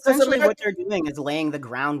 I mean, essentially what they're doing is laying the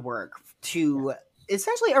groundwork to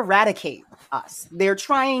essentially eradicate us. They're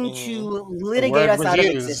trying to litigate us out of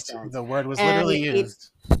existence. The word was literally used.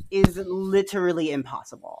 It is literally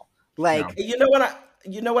impossible. Like, you know what?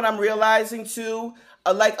 you know what I'm realizing too?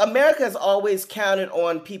 Like America has always counted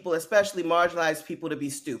on people, especially marginalized people, to be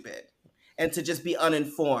stupid and to just be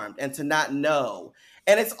uninformed and to not know.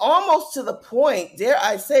 And it's almost to the point, dare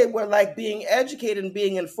I say, where like being educated and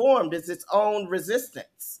being informed is its own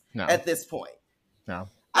resistance at this point. No.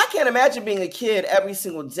 I can't imagine being a kid every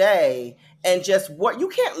single day and just what you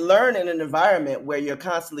can't learn in an environment where you're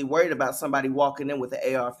constantly worried about somebody walking in with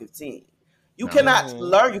an AR-15. You cannot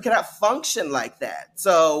learn, you cannot function like that.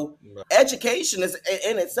 So education is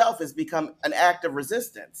in itself has become an act of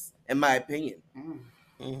resistance, in my opinion.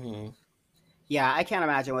 Mm-hmm. Yeah, I can't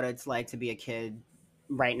imagine what it's like to be a kid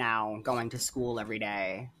right now, going to school every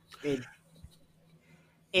day.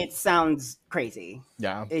 It sounds crazy.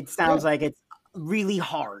 Yeah. It sounds like it's really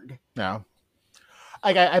hard. No.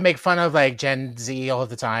 I make fun of like Gen Z all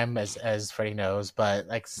the time, as Freddie knows, but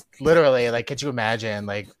like literally, like, could you imagine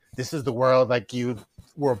like this is the world like you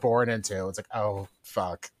were born into? It's like, oh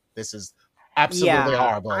fuck, this is absolutely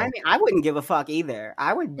horrible. I mean, I wouldn't give a fuck either.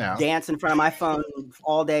 I would dance in front of my phone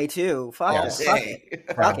all day too. Fuck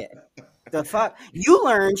it. Fuck it. The fuck? You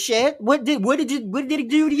learned shit. What did it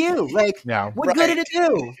do to you? Like, what good did it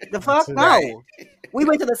do? The fuck? No. We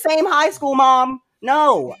went to the same high school, Mom.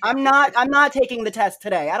 No, I'm not taking the test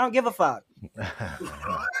today. I don't give a fuck.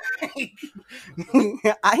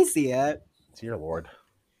 I see it. Dear Lord.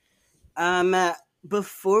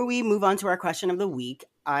 Before we move on to our question of the week,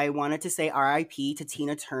 I wanted to say R.I.P. to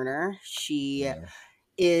Tina Turner. She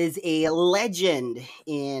is a legend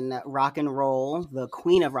in rock and roll, the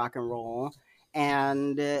queen of rock and roll.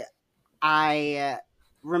 And I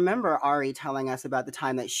remember Ari telling us about the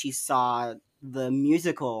time that she saw the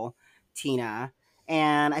musical Tina.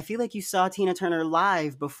 And I feel like you saw Tina Turner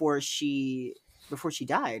live before she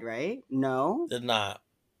died, right? No? Did not.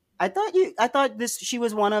 I thought she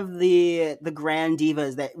was one of the grand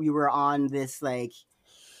divas that we were on this like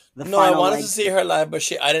I wanted to see her live, but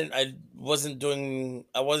I wasn't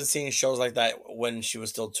seeing shows like that when she was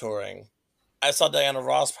still touring. I saw Diana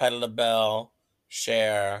Ross, Patti LaBelle,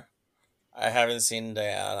 Cher. I haven't seen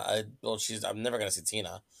Diana. I'm never gonna see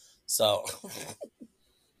Tina. So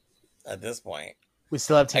at this point, we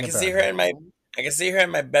still have Tina. I can see her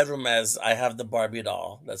in my bedroom as I have the Barbie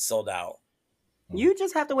doll that's sold out. You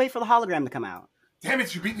just have to wait for the hologram to come out. Damn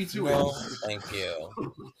it, you beat me to it. No, thank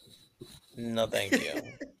you. No, thank you.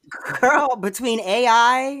 Girl, between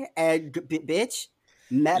AI and bitch,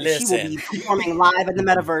 she will be performing live in the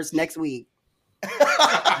metaverse next week.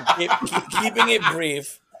 Keeping it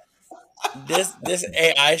brief, this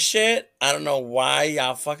AI shit, I don't know why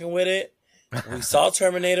y'all fucking with it. We saw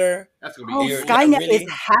Terminator. That's gonna be Skynet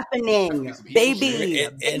is happening, baby.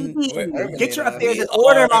 Get your affairs in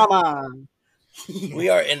order, mama. We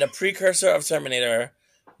are in the precursor of Terminator.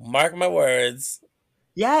 Mark my words.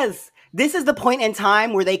 Yes. This is the point in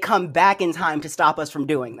time where they come back in time to stop us from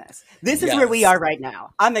doing this. This is where we are right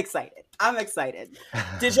now. I'm excited.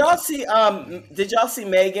 Did y'all see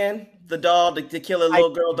Megan, the doll, the killer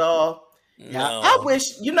little girl doll? No. I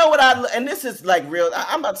wish, you know what and this is like real,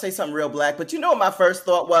 I'm about to say something real black, but you know what my first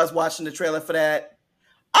thought was watching the trailer for that?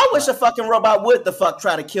 I wish a fucking robot would the fuck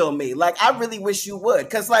try to kill me. Like, I really wish you would.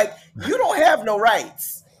 Because, like, you don't have no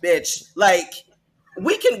rights, bitch. Like,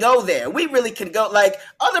 we can go there. We really can go. Like,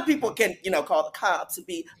 other people can, call the cops and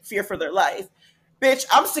be fear for their life. Bitch,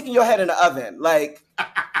 I'm sticking your head in the oven. Like.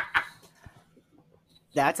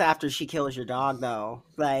 That's after she kills your dog, though.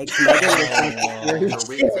 Like,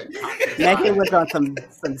 Megan was on some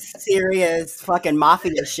serious fucking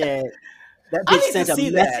mafia shit. That bitch sent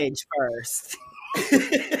a message first.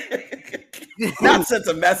 Not sent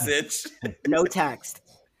a message. No text.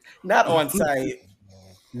 Not on site.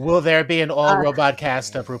 Will there be an all-robot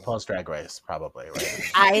cast of RuPaul's Drag Race? Probably,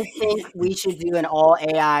 right? I think we should do an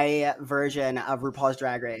all-AI version of RuPaul's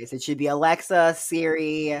Drag Race. It should be Alexa,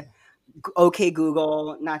 Siri, OK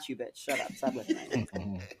Google. Not you, bitch. Shut up. Stop listening.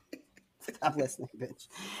 Stop listening, bitch.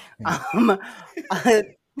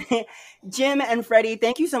 Jim and Freddie,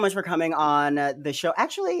 thank you so much for coming on the show.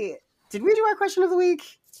 Actually, did we do our question of the week?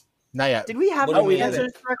 Not yet. Did we have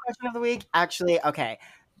answers for our question of the week? Actually, okay.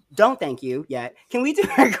 Don't thank you yet. Can we do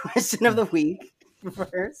our question of the week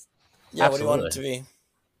first? Yeah, absolutely. What do you want it to be?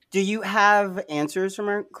 Do you have answers from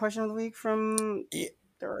our question of the week from...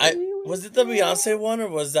 was it the Beyonce one or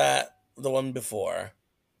was that the one before?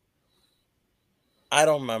 I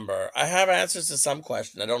don't remember. I have answers to some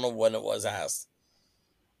question. I don't know when it was asked.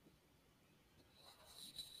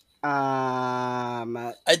 I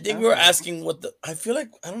think we were asking I feel like,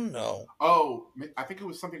 I don't know. Oh, I think it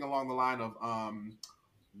was something along the line of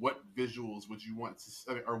what visuals would you want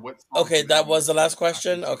to, or what? Okay, that was the last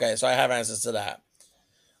question. Okay, so I have answers to that.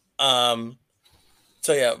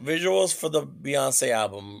 So yeah, visuals for the Beyonce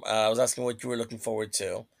album. I was asking what you were looking forward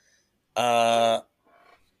to.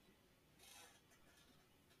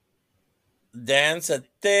 Dan said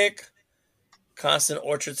thick. Constant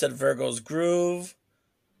Orchard said Virgo's Groove.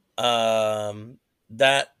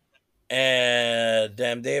 That and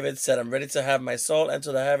Damn David said I'm ready to have my soul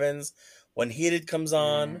enter the heavens when Heated comes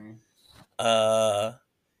on.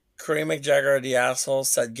 Curry McJagger, the asshole,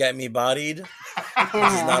 said Get Me Bodied, which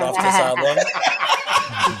is not off this album.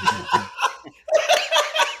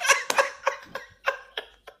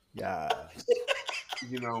 Yeah.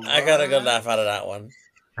 You know what? I got a good laugh out of that one.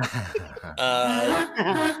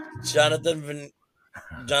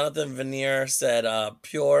 Jonathan Veneer said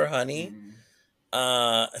Pure Honey.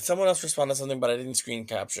 Someone else responded to something, but I didn't screen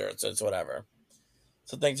capture it, so it's whatever.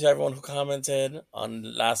 So thanks to everyone who commented on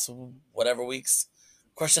last whatever week's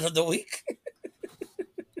question of the week.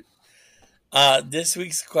 This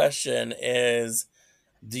week's question is,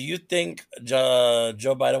 do you think Joe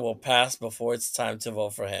Biden will pass before it's time to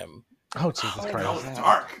vote for him? Oh, Jesus Christ. That was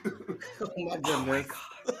dark. Oh my goodness.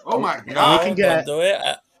 Oh my No, God. We can get- don't do it.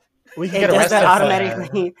 We can And get does arrested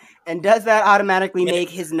that for automatically make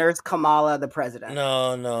his nurse Kamala the president?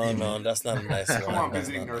 No, that's not a nice one. Come on, That's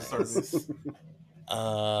visiting not nurse nice. service.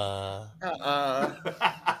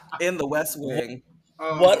 In the West Wing.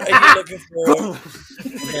 What are you looking for? No,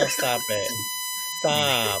 stop it.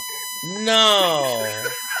 Stop. No.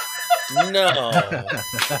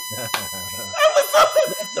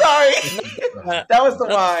 Sorry. That was the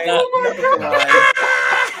wine.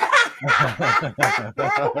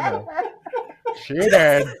 She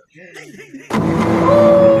did.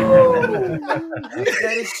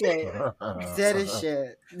 Dead as shit. Dead as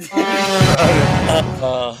shit.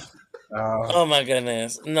 Oh my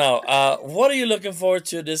goodness. No. What are you looking forward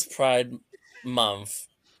to this Pride month?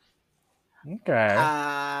 Okay.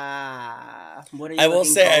 What are you I will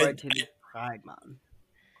looking say forward to this Pride month?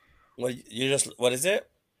 What is it?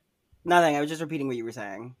 Nothing. I was just repeating what you were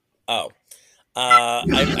saying. Oh.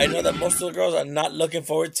 I know that most of the girls are not looking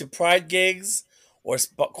forward to Pride gigs or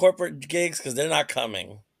corporate gigs because they're not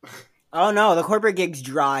coming. Oh no, the corporate gigs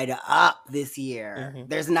dried up this year. Mhm.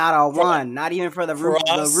 There's not a one, not even for the Rue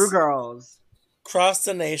girls. Cross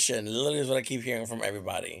the nation, literally is what I keep hearing from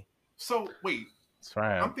everybody. So, wait. That's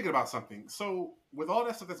right. I'm thinking about something. So, with all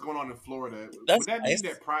that stuff that's going on in Florida, That's would that nice.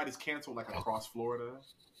 mean that Pride is canceled like across Florida?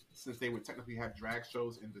 Since they would technically have drag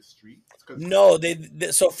shows in the streets? No,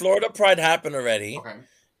 so Florida Pride happened already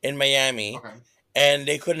in Miami, and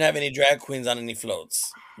they couldn't have any drag queens on any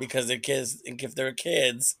floats because their kids, if they were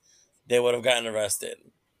kids, they would have gotten arrested.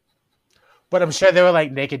 But I'm sure there were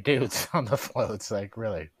like naked dudes on the floats. Like,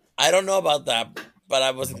 really? I don't know about that, but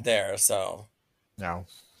I wasn't there, so no.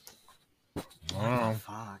 Oh,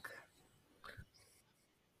 fuck.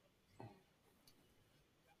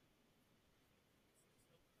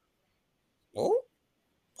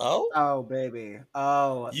 Oh, baby.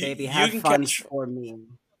 Oh, baby, have fun for me.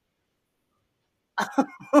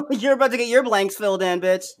 You're about to get your blanks filled in,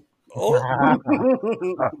 bitch. Oh.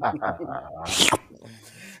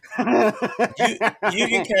 you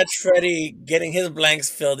can catch Freddie getting his blanks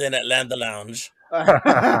filled in at Lambda Lounge.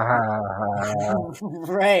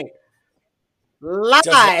 Right. Live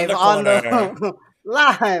on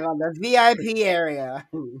the VIP area.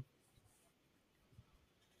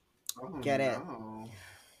 Get it.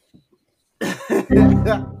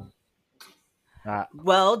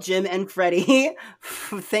 Well, Jim and Freddie,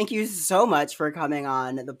 thank you so much for coming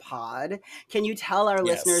on the pod. Can you tell our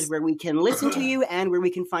listeners where we can listen to you and where we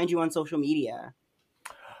can find you on social media?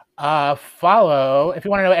 Follow, if you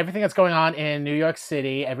want to know everything that's going on in New York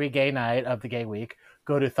City every gay night of the gay week,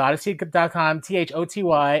 go to thotyssey.com,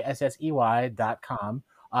 THOTYSSEY.com.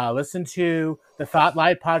 Listen to the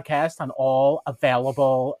Thotlite podcast on all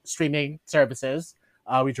available streaming services.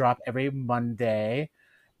 We drop every Monday.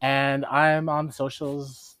 And I'm on the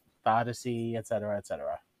socials, Thotyssey, etc.,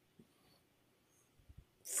 etc.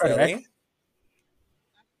 Freddie?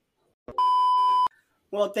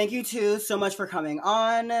 Well, thank you two so much for coming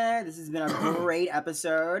on. This has been a great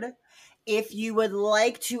episode. If you would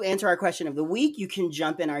like to answer our question of the week, you can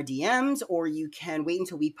jump in our DMs, or you can wait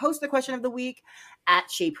until we post the question of the week at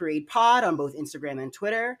Shade Parade Pod on both Instagram and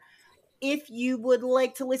Twitter. If you would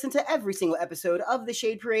like to listen to every single episode of The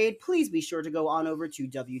Shade Parade, please be sure to go on over to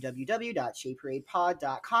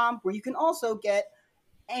www.shadeparadepod.com, where you can also get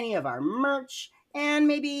any of our merch and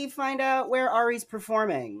maybe find out where Ari's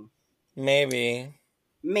performing. Maybe.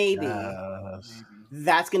 Yes.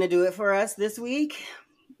 That's going to do it for us this week.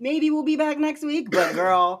 Maybe we'll be back next week, but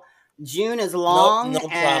girl, June is long no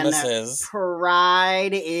promises. And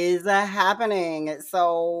Pride is happening.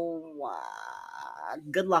 So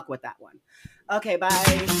good luck with that one. Okay,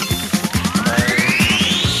 bye.